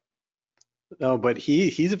airplane. No, but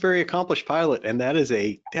he's a very accomplished pilot, and that is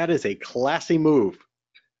a classy move.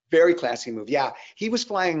 Very classy move. Yeah, he was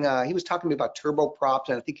flying. He was talking to me about turboprops,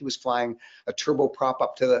 and I think he was flying a turboprop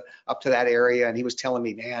up to that area. And he was telling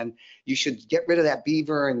me, man, you should get rid of that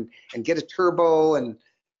Beaver and get a turbo. And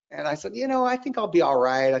I said, I think I'll be all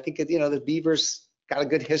right. I think the Beaver's got a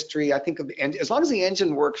good history. I think as long as the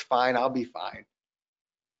engine works fine, I'll be fine.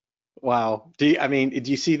 Wow. Do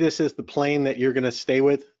you see this as the plane that you're going to stay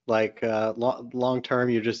with? Like long term,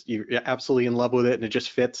 you're absolutely in love with it and it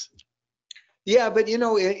just fits? Yeah, but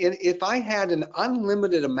if I had an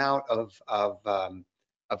unlimited amount of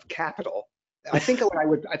capital, I think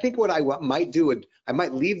what might do it, I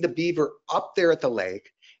might leave the Beaver up there at the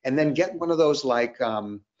lake, and then get one of those like I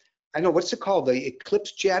don't know what's it called, the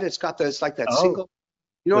Eclipse jet. It's like that Oh, single.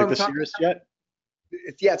 You know what like I'm the talking Cirrus jet,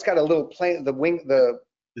 about? Yeah, it's got a little plane, the wing, the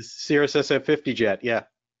the Cirrus SF-50 jet. Yeah.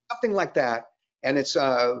 something like that, and it's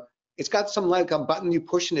got some like a button you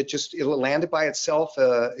push and it'll land it by itself,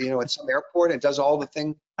 at some airport. It does all the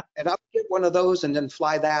thing, and I'll get one of those and then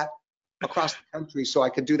fly that across the country, so I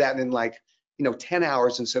could do that in like 10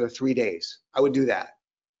 hours instead of 3 days. I would do that.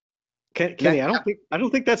 And that, Kenny, I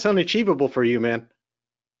don't think that's unachievable for you, man.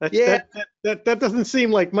 That yeah, that that doesn't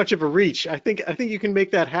seem like much of a reach. I think you can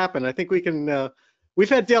make that happen. I think we can. We've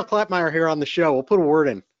had Dale Clapmeyer here on the show. We'll put a word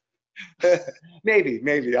in. maybe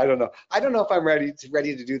I don't know. I don't know if I'm ready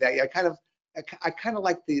to do that. I kind of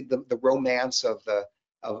like the romance of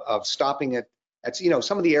stopping at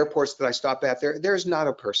some of the airports that I stop at. There's not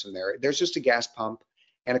a person there. There's just a gas pump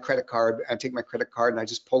and a credit card. I take my credit card and I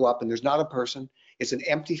just pull up, and there's not a person. It's an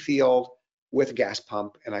empty field with a gas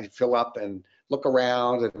pump, and I fill up and look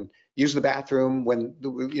around and use the bathroom when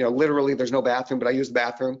literally there's no bathroom, but I use the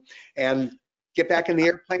bathroom and get back in the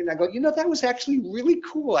airplane, and I go, that was actually really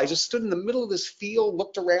cool. I just stood in the middle of this field,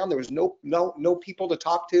 looked around. There was no people to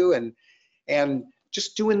talk to, and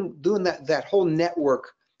just doing that whole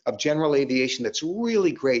network of general aviation that's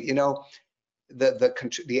really great. The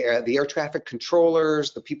air traffic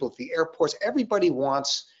controllers, the people at the airports, everybody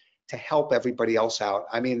wants to help everybody else out.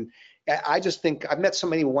 I mean, I just think I've met so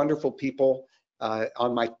many wonderful people on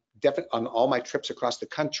all my trips across the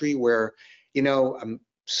country where I'm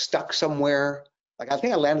stuck somewhere. Like I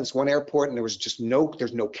think I landed at this one airport and there's no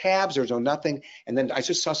cabs, there's no nothing. And then I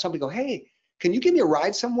just saw somebody go, "Hey, can you give me a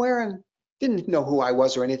ride somewhere?" And didn't know who I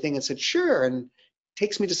was or anything, and said, "Sure." And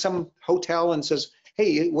takes me to some hotel and says,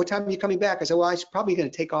 "Hey, what time are you coming back?" I said, "Well, I'm probably going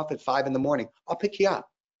to take off at 5 in the morning. I'll pick you up."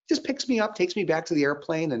 Just picks me up, takes me back to the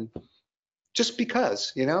airplane, and just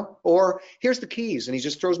because, or here's the keys. And he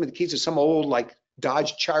just throws me the keys to some old like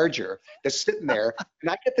Dodge Charger that's sitting there.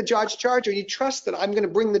 And I get the Dodge Charger. You trust that I'm going to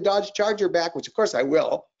bring the Dodge Charger back, which of course I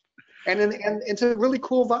will. And it's a really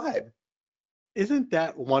cool vibe. Isn't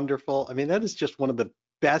that wonderful? I mean, that is just one of the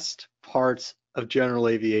best parts of general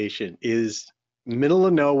aviation is middle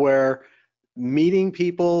of nowhere, meeting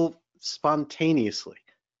people spontaneously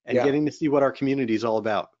and Yeah. getting to see what our community is all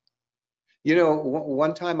about.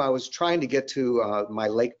 One time I was trying to get to my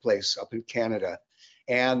lake place up in Canada,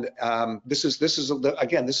 and this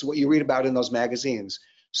is what you read about in those magazines.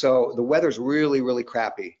 So the weather's really, really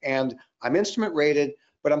crappy, and I'm instrument rated,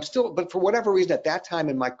 but for whatever reason at that time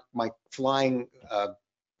in my flying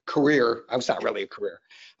career, I was not really a career.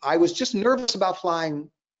 I was just nervous about flying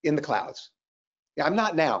in the clouds. Yeah, I'm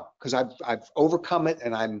not now because I've overcome it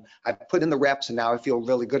and I've put in the reps and now I feel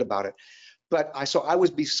really good about it. But I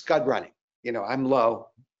would be scud running. I'm low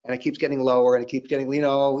and it keeps getting lower and it keeps getting,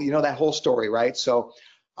 that whole story, right? So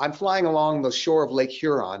I'm flying along the shore of Lake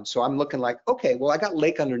Huron. So I'm looking like, okay, well, I got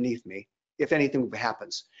lake underneath me if anything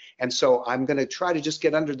happens. And so I'm going to try to just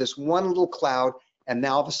get under this one little cloud. And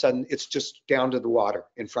now all of a sudden it's just down to the water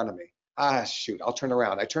in front of me. Ah, shoot, I'll turn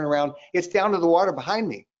around. I turn around, it's down to the water behind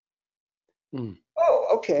me. Mm. Oh,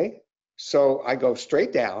 okay. So I go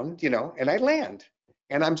straight down, and I land.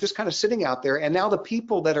 And I'm just kind of sitting out there. And now the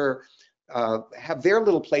people that are have their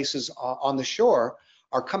little places on the shore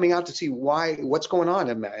are coming out to see what's going on.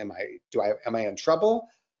 Am I in trouble?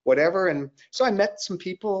 Whatever. And so I met some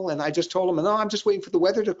people and I just told them, no, I'm just waiting for the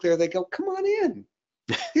weather to clear. They go, come on in.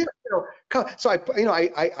 Here, come. So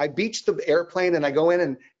I beach the airplane and I go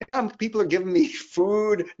in and people are giving me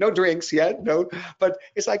food, no drinks yet, no, but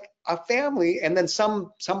it's like a family. And then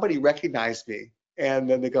somebody recognized me and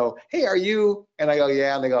then they go, hey, are you? And I go,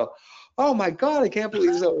 yeah. And they go, oh my God, I can't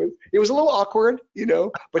believe so. It was a little awkward,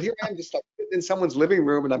 but here I am just like in someone's living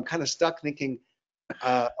room and I'm kind of stuck thinking,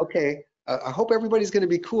 okay, I hope everybody's going to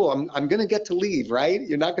be cool. I'm going to get to leave, right?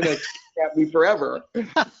 You're not going to have me forever.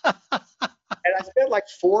 And I spent like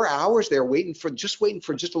 4 hours there waiting for just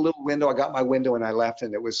a little window. I got my window and I left,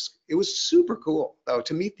 and it was super cool though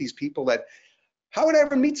to meet these people. How would I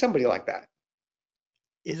ever meet somebody like that?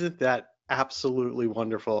 Isn't that absolutely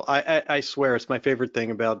wonderful? I swear it's my favorite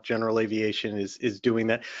thing about general aviation is doing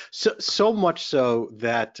that. So much so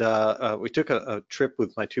that we took a trip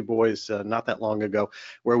with my two boys not that long ago,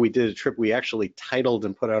 where we did a trip we actually titled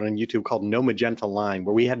and put out on YouTube called No Magenta Line,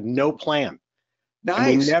 where we had no plan. And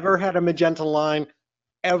we Nice. never had a magenta line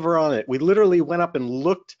ever on it. We literally went up and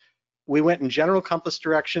looked we went in general compass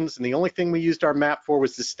directions, and the only thing we used our map for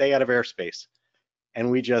was to stay out of airspace.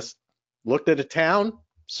 And we just looked at a town,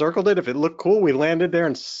 circled it. If it looked cool, we landed there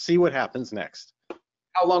and see what happens next.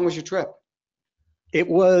 How long was your trip? It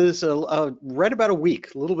was right about a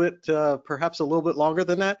week, a little bit, perhaps a little bit longer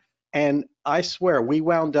than that. And I swear, we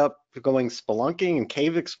wound up going spelunking and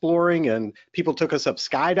cave exploring, and people took us up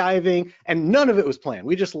skydiving, and none of it was planned.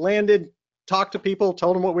 We just landed, talked to people,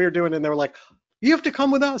 told them what we were doing, and they were like, you have to come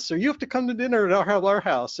with us, or you have to come to dinner at our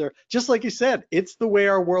house, or just like you said, it's the way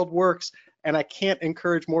our world works, and I can't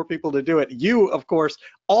encourage more people to do it. You, of course,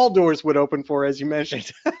 all doors would open for, as you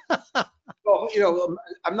mentioned. Well, you know,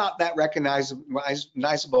 I'm not that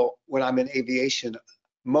recognizable when I'm in aviation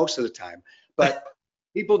most of the time, but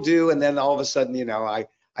people do, and then all of a sudden, you know, I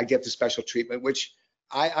get the special treatment, which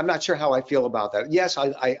I'm not sure how I feel about that. Yes,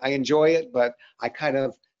 I enjoy it, but I kind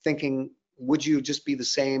of thinking, would you just be the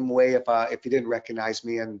same way if you didn't recognize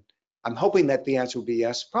me? And I'm hoping that the answer would be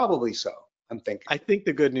yes, probably so. I'm thinking. I think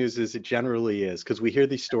the good news is it generally is, because we hear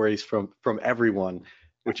these stories from everyone,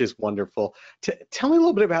 which is wonderful. Tell me a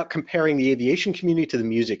little bit about comparing the aviation community to the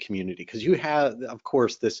music community, because you have, of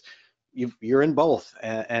course, this. You're in both,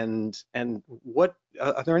 and what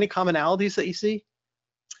are there any commonalities that you see?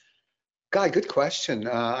 Guy, good question.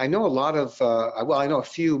 I know a lot of, well, I know a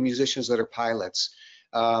few musicians that are pilots,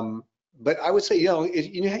 but I would say, you know,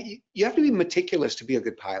 you have to be meticulous to be a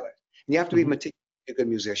good pilot. And you have to be meticulous to be a good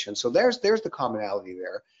musician. So there's the commonality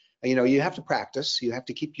there. You know, you have to practice. You have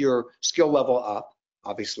to keep your skill level up.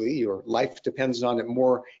 Obviously, your life depends on it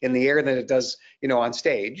more in the air than it does, you know, on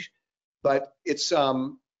stage. But it's,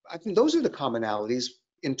 I think those are the commonalities.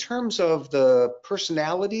 In terms of the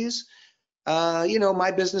personalities, you know,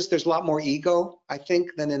 my business, there's a lot more ego, I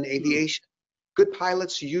think, than in aviation. Good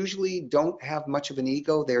pilots usually don't have much of an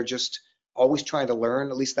ego. They're just always trying to learn.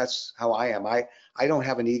 At least that's how I am. I don't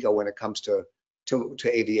have an ego when it comes to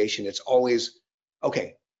aviation. It's always,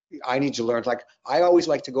 okay, I need to learn. Like, I always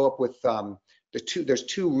like to go up with there's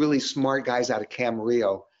two really smart guys out of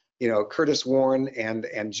Camarillo, you know, Curtis Warren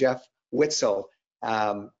and Jeff Witzel.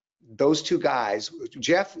 Those two guys,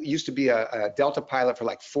 Jeff used to be a Delta pilot for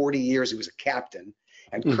like 40 years. He was a captain.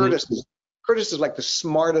 And Curtis is like the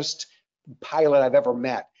smartest pilot I've ever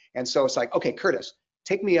met. And so it's like, okay, Curtis,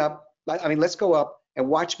 take me up. I mean, let's go up and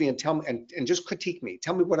watch me and tell me and just critique me.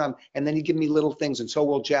 Tell me what and then you give me little things, and so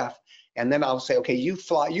will Jeff. And then I'll say, okay, you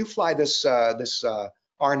fly this RNAV,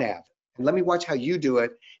 and let me watch how you do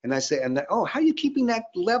it. And I say, and then, oh, how are you keeping that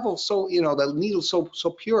level so, you know, the needle so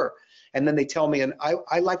pure? And then they tell me, and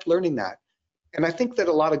I like learning that. And I think that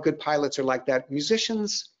a lot of good pilots are like that.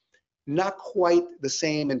 Musicians, not quite the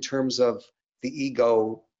same in terms of the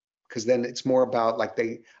ego, because then it's more about like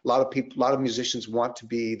a lot of musicians want to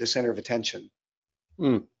be the center of attention.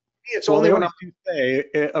 It's well, only they when always do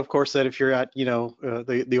say, of course, that if you're at, you know,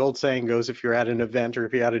 the old saying goes, if you're at an event or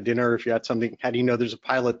if you're at a dinner or if you're at something, how do you know there's a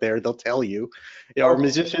pilot there? They'll tell you. Are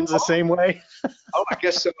musicians the same way? Oh, I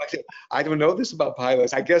guess so. I don't know this about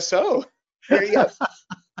pilots. I guess so. Yeah,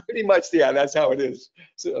 pretty much. Yeah, that's how it is.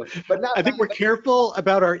 So, but I think we're careful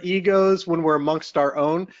about our egos when we're amongst our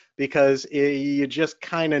own, because you just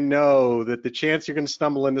kind of know that the chance you're going to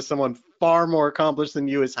stumble into someone far more accomplished than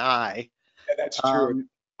you is high. Yeah, that's true.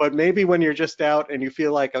 But maybe when you're just out and you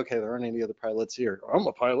feel like, okay, there aren't any other pilots here. I'm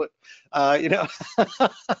a pilot, you know.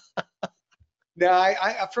 No,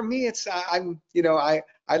 for me, it's you know, I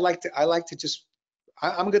like to just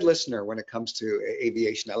I'm a good listener when it comes to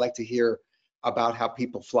aviation. I like to hear about how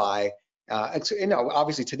people fly. So, you know,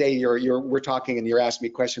 obviously today we're talking and you're asking me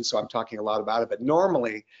questions, so I'm talking a lot about it. But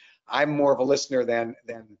normally, I'm more of a listener than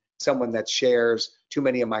someone that shares too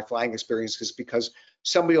many of my flying experiences, because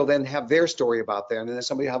somebody will then have their story about them, and then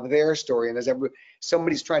somebody will have their story, and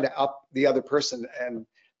somebody's trying to up the other person. And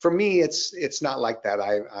for me, it's not like that.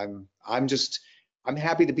 I'm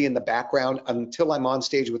happy to be in the background until I'm on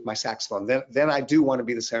stage with my saxophone. Then I do want to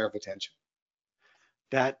be the center of attention.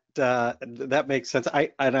 That makes sense.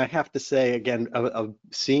 I have to say again, of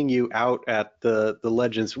seeing you out at the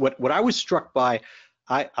Legends, what I was struck by,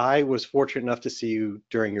 I was fortunate enough to see you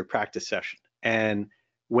during your practice session, and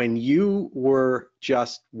when you were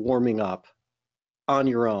just warming up on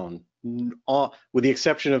your own, with the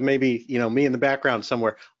exception of maybe, you know, me in the background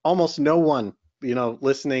somewhere, almost no one, you know,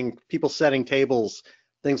 listening, people setting tables,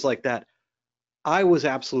 things like that. I was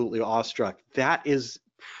absolutely awestruck. That is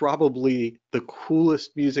probably the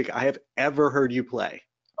coolest music I have ever heard you play.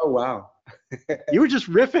 Oh, wow. You were just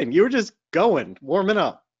riffing. You were just going, warming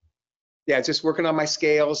up. Yeah, just working on my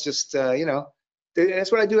scales, just, you know,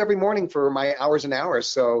 that's what I do every morning for my hours and hours.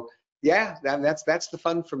 So yeah, that's the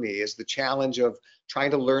fun for me, is the challenge of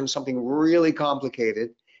trying to learn something really complicated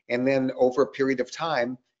and then over a period of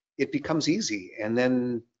time, it becomes easy. And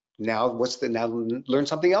then now learn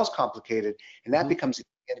something else complicated, and that becomes,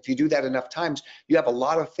 and if you do that enough times, you have a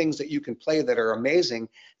lot of things that you can play that are amazing,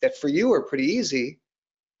 that for you are pretty easy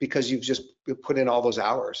because you've just put in all those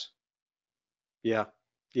hours. Yeah.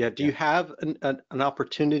 Yeah. Do Yeah. you have an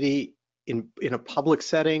opportunity in a public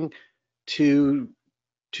setting to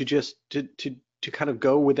to kind of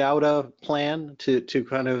go without a plan, to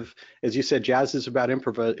kind of, as you said, jazz is about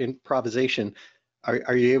improvisation.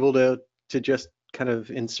 Are you able to just kind of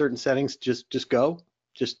in certain settings just go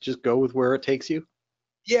with where it takes you?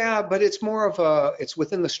 Yeah, but it's more of it's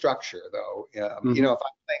within the structure though. You Hmm. know, if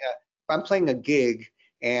I'm playing a gig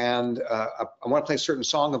and I want to play a certain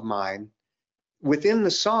song of mine, within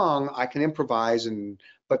the song I can improvise,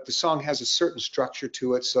 but the song has a certain structure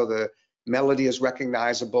to it, so the melody is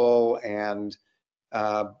recognizable. And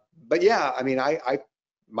but yeah, I mean,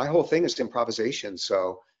 my whole thing is improvisation.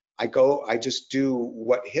 So I just do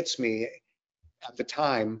what hits me at the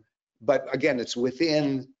time. But again, it's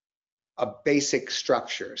within a basic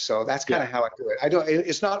structure. So that's kind Yeah. of how I do it.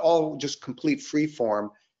 It's not all just complete free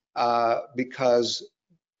form, because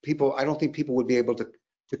I don't think people would be able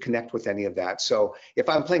to connect with any of that. So if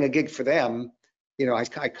I'm playing a gig for them, you know, I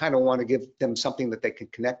kind of want to give them something that they can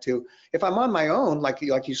connect to. If I'm on my own, like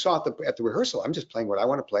you saw at the rehearsal, I'm just playing what I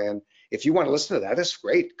want to play. And if you want to listen to that, that's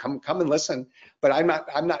great. Come and listen. But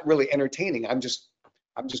I'm not really entertaining. I'm just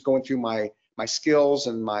going through my skills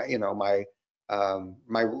and my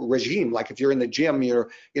regime. Like if you're in the gym,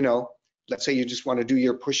 let's say you just want to do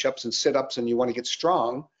your push-ups and sit-ups and you want to get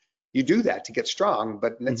strong, you do that to get strong,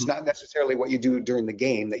 but it's Hmm. not necessarily what you do during the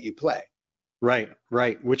game that you play. Right,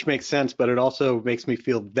 right, which makes sense, but it also makes me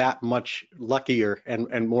feel that much luckier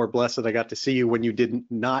and more blessed that I got to see you when you did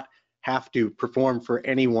not have to perform for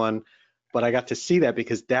anyone, but I got to see that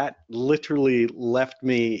because that literally left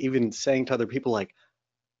me even saying to other people like,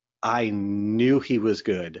 I knew he was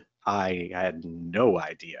good. I had no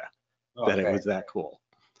idea Oh, that it was thanks. that cool.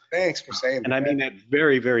 Thanks for saying And I that. mean that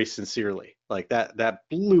very, very sincerely. Like that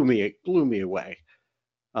blew me away.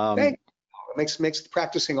 Thank Um, you. It makes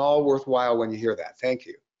practicing all worthwhile when you hear that. Thank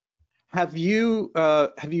you. have you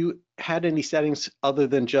had any settings other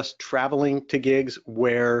than just traveling to gigs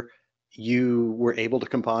where you were able to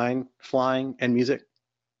combine flying and music?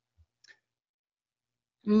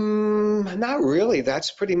 Not really.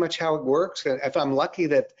 That's pretty much how it works. If I'm lucky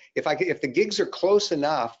that if the gigs are close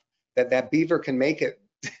enough that that beaver can make it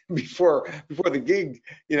before the gig,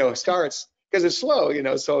 starts, because it's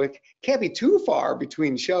slow, so it can't be too far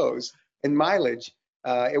between shows and mileage.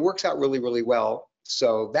 It works out really, really well.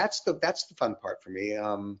 So that's the fun part for me.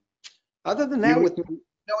 Other than Do that, you with me,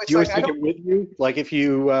 no, do it's you like always I take don't. it with you? Like if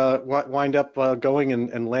you wind up going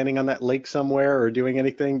and landing on that lake somewhere or doing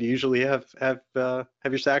anything, do you usually have your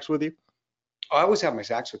sax with you? I always have my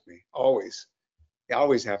sax with me. Always. I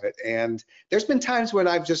always have it. And there's been times when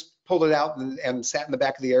I've just pulled it out and sat in the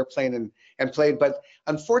back of the airplane and played, but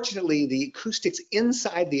unfortunately the acoustics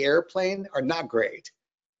inside the airplane are not great.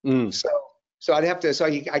 Mm, So I'd have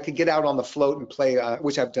to, I could get out on the float and play,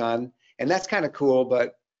 which I've done, and that's kind of cool.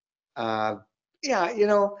 But uh, yeah,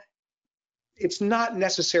 it's not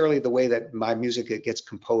necessarily the way that my music gets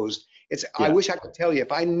composed. I yeah. wish I could tell you,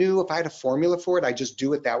 if I had a formula for it, I just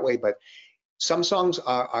do it that way. But some songs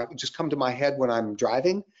just come to my head when I'm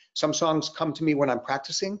driving. Some songs come to me when I'm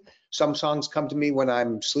practicing. Some songs come to me when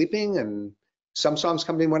I'm sleeping, and some songs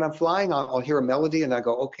come to me when I'm flying. I'll hear a melody and I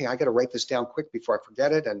go, okay, I got to write this down quick before I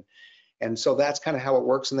forget it. And so that's kind of how it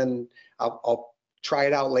works. And then I'll try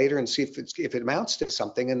it out later and see if it amounts to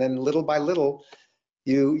something. And then little by little,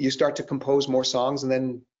 you start to compose more songs, and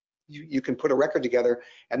then you can put a record together.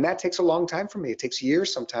 And that takes a long time for me. It takes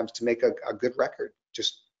years sometimes to make a good record.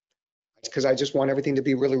 Just because I just want everything to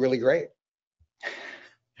be really, really great.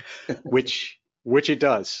 Which it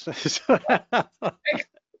does.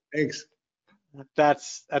 Thanks.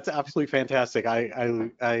 That's absolutely fantastic.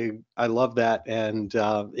 I love that, and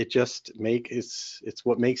it's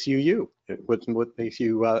what makes you you. What makes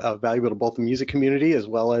you valuable to both the music community as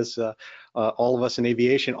well as all of us in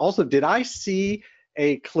aviation. Also, did I see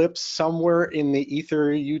a clip somewhere in the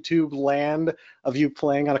ether YouTube land of you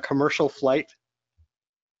playing on a commercial flight?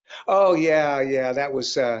 Oh yeah, yeah. That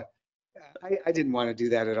was I didn't want to do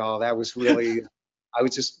that at all. That was really I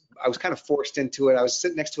was kind of forced into it. I was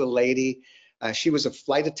sitting next to a lady. She was a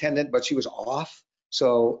flight attendant, but she was off.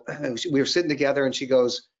 So we were sitting together, and she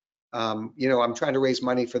goes, I'm trying to raise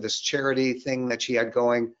money for this charity thing that she had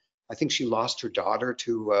going. I think she lost her daughter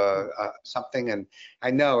to something, and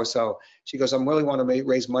I know. So she goes, I really want to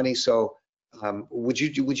raise money. So would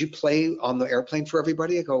you play on the airplane for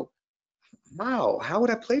everybody? I go, how would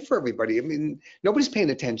I play for everybody? I mean, nobody's paying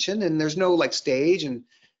attention, and there's no like stage, and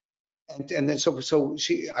then I That's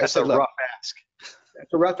a said, look, rough ask.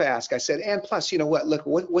 it's a rough ask. I said, and plus, you know what? Look,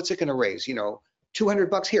 what's it going to raise? You know,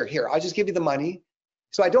 $200 here. I'll just give you the money,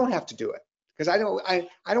 so I don't have to do it because I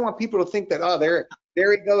don't want people to think that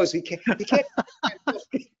there he goes. He can't.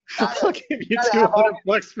 I'll give you Gotta have all,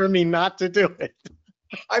 $200 for me not to do it.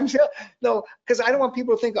 I'm no, because I don't want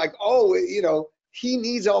people to think like, oh, you know, he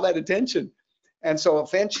needs all that attention. And so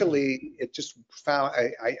eventually it just found,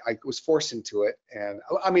 I was forced into it. And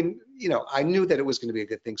I mean, you know, I knew that it was going to be a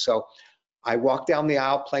good thing. So I walked down the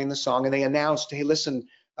aisle playing the song and they announced, hey, listen,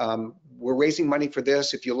 we're raising money for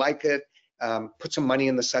this. If you like it, put some money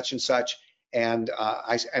in the such and such. And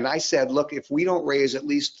I said, look, if we don't raise at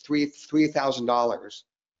least $3,000,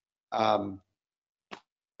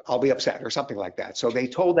 I'll be upset or something like that. So they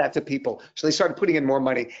told that to people. So they started putting in more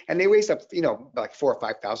money and they raised up, you know, like $4,000 or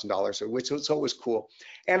 $5,000, which so it was cool.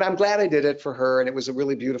 And I'm glad I did it for her. And it was a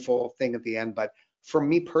really beautiful thing at the end. But for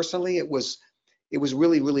me personally, it was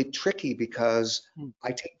really, really tricky because I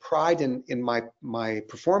take pride in my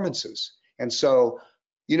performances. And so,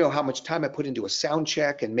 you know how much time I put into a sound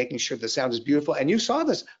check and making sure the sound is beautiful. And you saw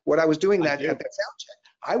this, what I was doing at that sound check.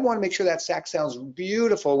 I want to make sure that sax sounds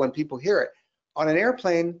beautiful when people hear it. On an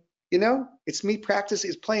airplane, you know, it's me practice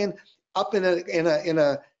is playing up in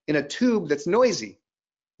a tube that's noisy,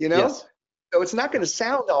 you know? Yes. So it's not going to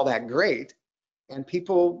sound all that great. And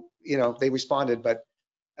people, you know, they responded, but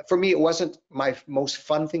for me, it wasn't my most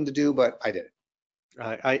fun thing to do, but I did it.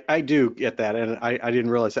 I do get that, and I didn't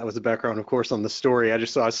realize that was the background, of course, on the story. I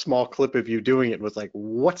just saw a small clip of you doing it, was like,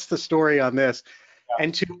 what's the story on this?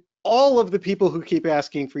 And to all of the people who keep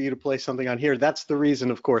asking for you to play something on here, that's the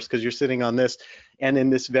reason, of course, because you're sitting on this and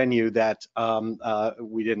in this venue that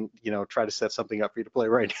we didn't, you know, try to set something up for you to play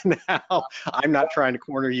right now. I'm not trying to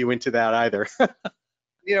corner you into that either.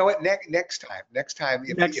 You know what? Next time, Next time.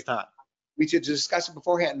 we should discuss it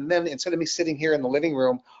beforehand. And then instead of me sitting here in the living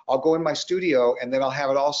room, I'll go in my studio and then I'll have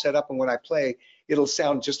it all set up. And when I play, it'll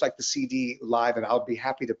sound just like the CD live, and I'll be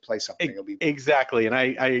happy to play something. It'll be exactly, and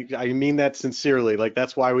I mean that sincerely. Like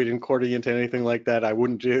that's why we didn't corner you into anything like that. I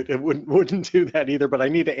wouldn't do that either. But I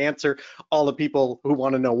need to answer all the people who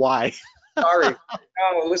want to know why. sorry.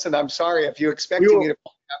 No, listen, I'm sorry if you expected me to.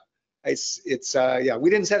 It's yeah, we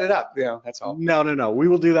didn't set it up. You know, that's all. No. We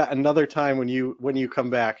will do that another time when you come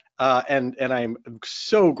back. And I'm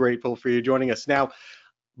so grateful for you joining us. Now,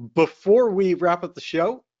 before we wrap up the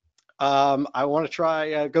show, I want to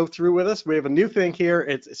try go through with us. We have a new thing here.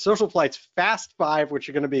 It's Social Flight's Fast Five, which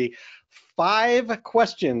are going to be 5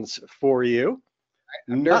 questions for you.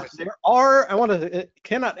 I'm nervous. I want to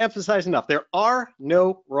cannot emphasize enough. There are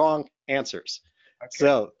no wrong answers. Okay.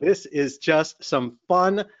 So this is just some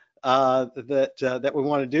fun that we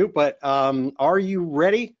want to do. But are you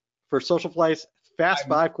ready for Social Flight's Fast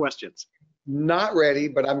 5 questions? Not ready,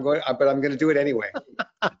 but I'm going to do it anyway.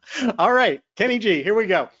 All right, Kenny G, here we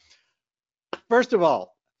go. First of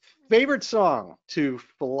all, favorite song to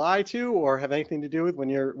fly to or have anything to do with when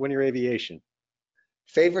you're aviation?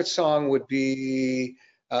 Favorite song would be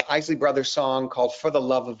Isley Brothers song called "For the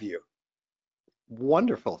Love of You."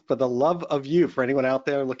 Wonderful. For the Love of You, for anyone out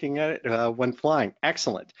there looking at it when flying.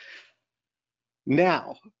 Excellent.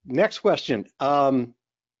 Now, next question.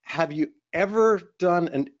 Have you ever done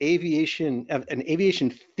an aviation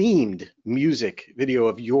themed music video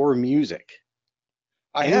of your music?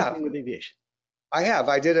 I Anything have. with aviation? I have.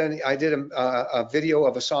 I did a video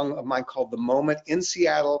of a song of mine called "The Moment" in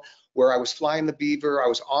Seattle, where I was flying the Beaver. I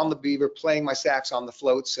was on the Beaver, playing my sax on the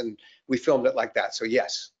floats, and we filmed it like that. So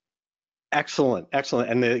yes. Excellent, excellent.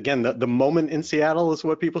 And again, the moment in Seattle is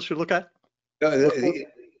what people should look at? The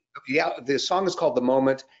song is called "The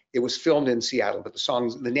Moment." It was filmed in Seattle, but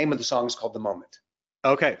the name of the song is called "The Moment."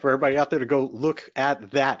 Okay, for everybody out there to go look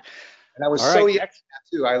at that. And I was so young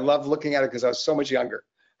too. I love looking at it because I was so much younger.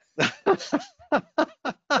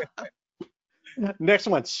 Next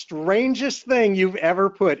one, strangest thing you've ever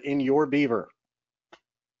put in your Beaver?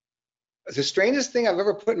 The strangest thing I've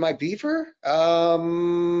ever put in my Beaver?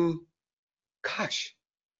 Gosh.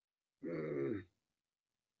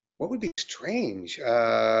 What would be strange?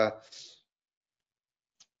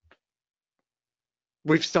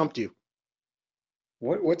 We've stumped you.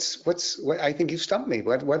 What I think you've stumped me.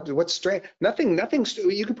 What's strange? Nothing.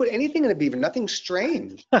 You can put anything in a Beaver. Nothing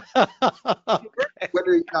strange.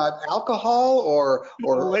 Whether you got alcohol or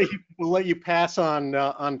we'll let you pass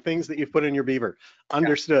on things that you've put in your Beaver.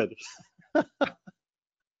 Understood.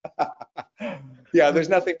 Yeah, there's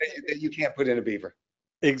nothing that you can't put in a Beaver.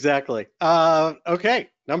 Exactly. Okay,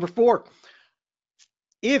 number 4.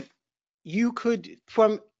 If you could,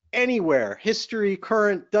 from anywhere, history,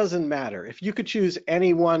 current, doesn't matter. If you could choose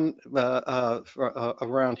anyone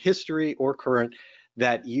around history or current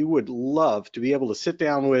that you would love to be able to sit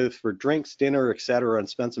down with for drinks, dinner, etc., and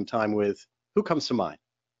spend some time with, who comes to mind?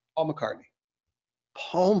 Paul McCartney.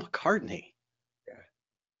 Paul McCartney. Yeah,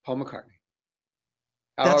 Paul McCartney.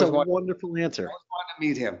 I That's a always wonderful answer. wanted to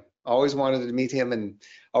meet him. Always wanted to meet him, and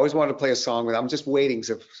always wanted to play a song with him. I'm just waiting.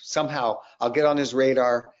 So somehow I'll get on his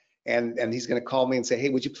radar, and he's going to call me and say, "Hey,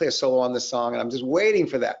 would you play a solo on this song?" And I'm just waiting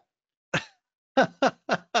for that.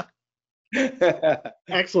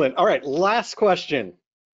 Excellent. All right, last question.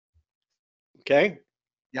 Okay.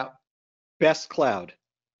 Yeah. Best cloud.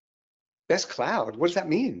 Best cloud. What does that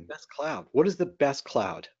mean? Best cloud. What is the best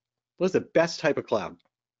cloud? What is the best type of cloud?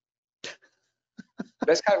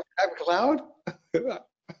 Best type of cloud?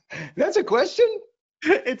 That's a question?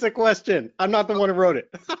 It's a question. I'm not the one who wrote it.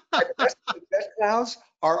 Best clouds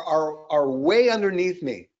are way underneath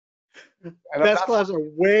me. And Best clouds are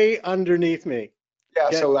way underneath me. Yeah,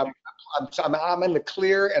 Okay. so I'm in the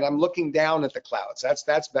clear and I'm looking down at the clouds. That's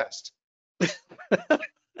best.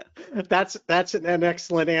 That's an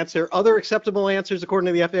excellent answer. Other acceptable answers, according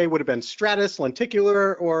to the FAA, would have been stratus,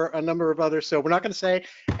 lenticular, or a number of others. So we're not going to say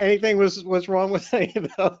anything was wrong with any of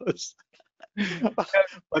those. But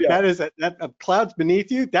Yeah. that clouds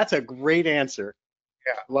beneath you. That's a great answer.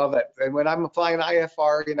 Yeah, love it. And when I'm flying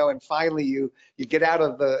IFR, and finally you get out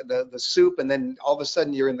of the soup, and then all of a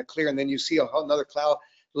sudden you're in the clear, and then you see a whole another cloud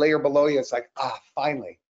layer below you. It's like,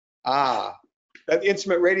 finally. That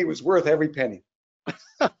instrument rating was worth every penny.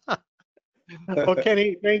 Well,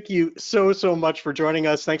 Kenny, thank you so much for joining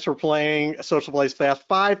us. Thanks for playing Social Flight's Fast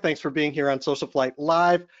Five. Thanks for being here on Social Flight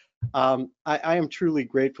Live. I am truly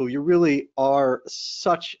grateful. You really are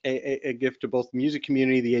such a gift to both the music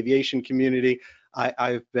community, the aviation community.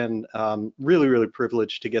 I've been really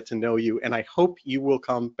privileged to get to know you, and I hope you will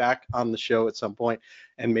come back on the show at some point,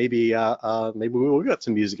 and maybe we will get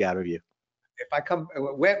some music out of you. If I come,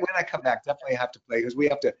 when I come back, definitely have to play, because we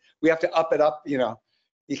have to up it up.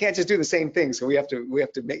 You can't just do the same thing, so we have to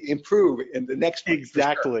improve in the next one.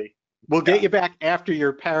 Exactly. Sure. We'll get you back after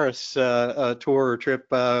your Paris tour or trip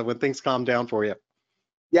when things calm down for you.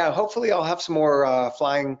 Yeah, hopefully I'll have some more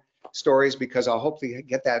flying stories, because I'll hopefully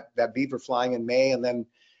get that Beaver flying in May, and then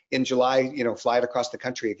in July, fly it across the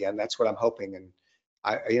country again. That's what I'm hoping, and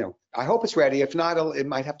I hope it's ready. If not, it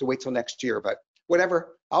might have to wait till next year, but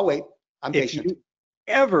whatever, I'll wait. I'm patient. If you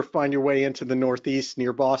ever find your way into the Northeast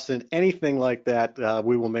near Boston, anything like that,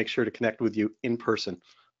 we will make sure to connect with you in person.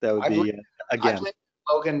 That would be again. I've lived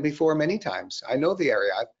in Logan before many times. I know the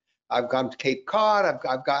area. I've gone to Cape Cod.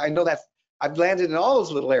 I know that. I've landed in all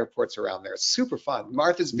those little airports around there. It's super fun.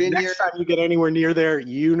 Martha's Vineyard. Next time you get anywhere near there,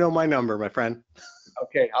 you know my number, my friend.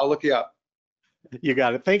 Okay, I'll look you up. You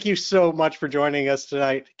got it. Thank you so much for joining us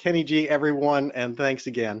tonight. Kenny G, everyone, and thanks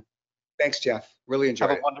again. Thanks, Jeff. Really enjoyed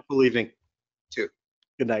it. Have a wonderful evening. Too.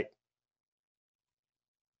 Good night.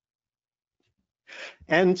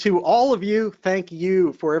 And to all of you, thank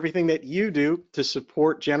you for everything that you do to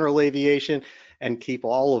support general aviation and keep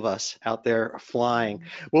all of us out there flying.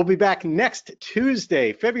 We'll be back next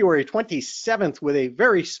Tuesday, February 27th, with a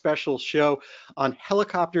very special show on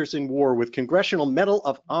helicopters in war with Congressional Medal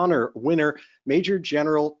of Honor winner, Major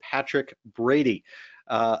General Patrick Brady.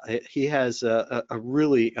 He has a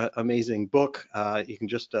really amazing book. You can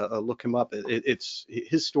just look him up. It's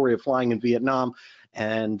his story of flying in Vietnam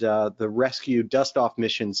and the rescue dust-off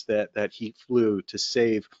missions that he flew to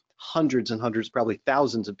save hundreds and hundreds, probably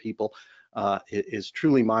thousands of people. Is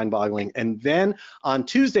truly mind-boggling. And then on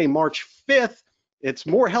Tuesday, March 5th, it's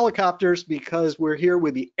more helicopters, because we're here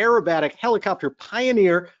with the aerobatic helicopter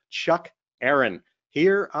pioneer, Chuck Aaron,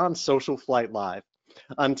 here on Social Flight Live.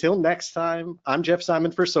 Until next time, I'm Jeff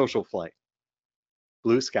Simon for Social Flight.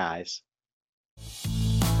 Blue skies.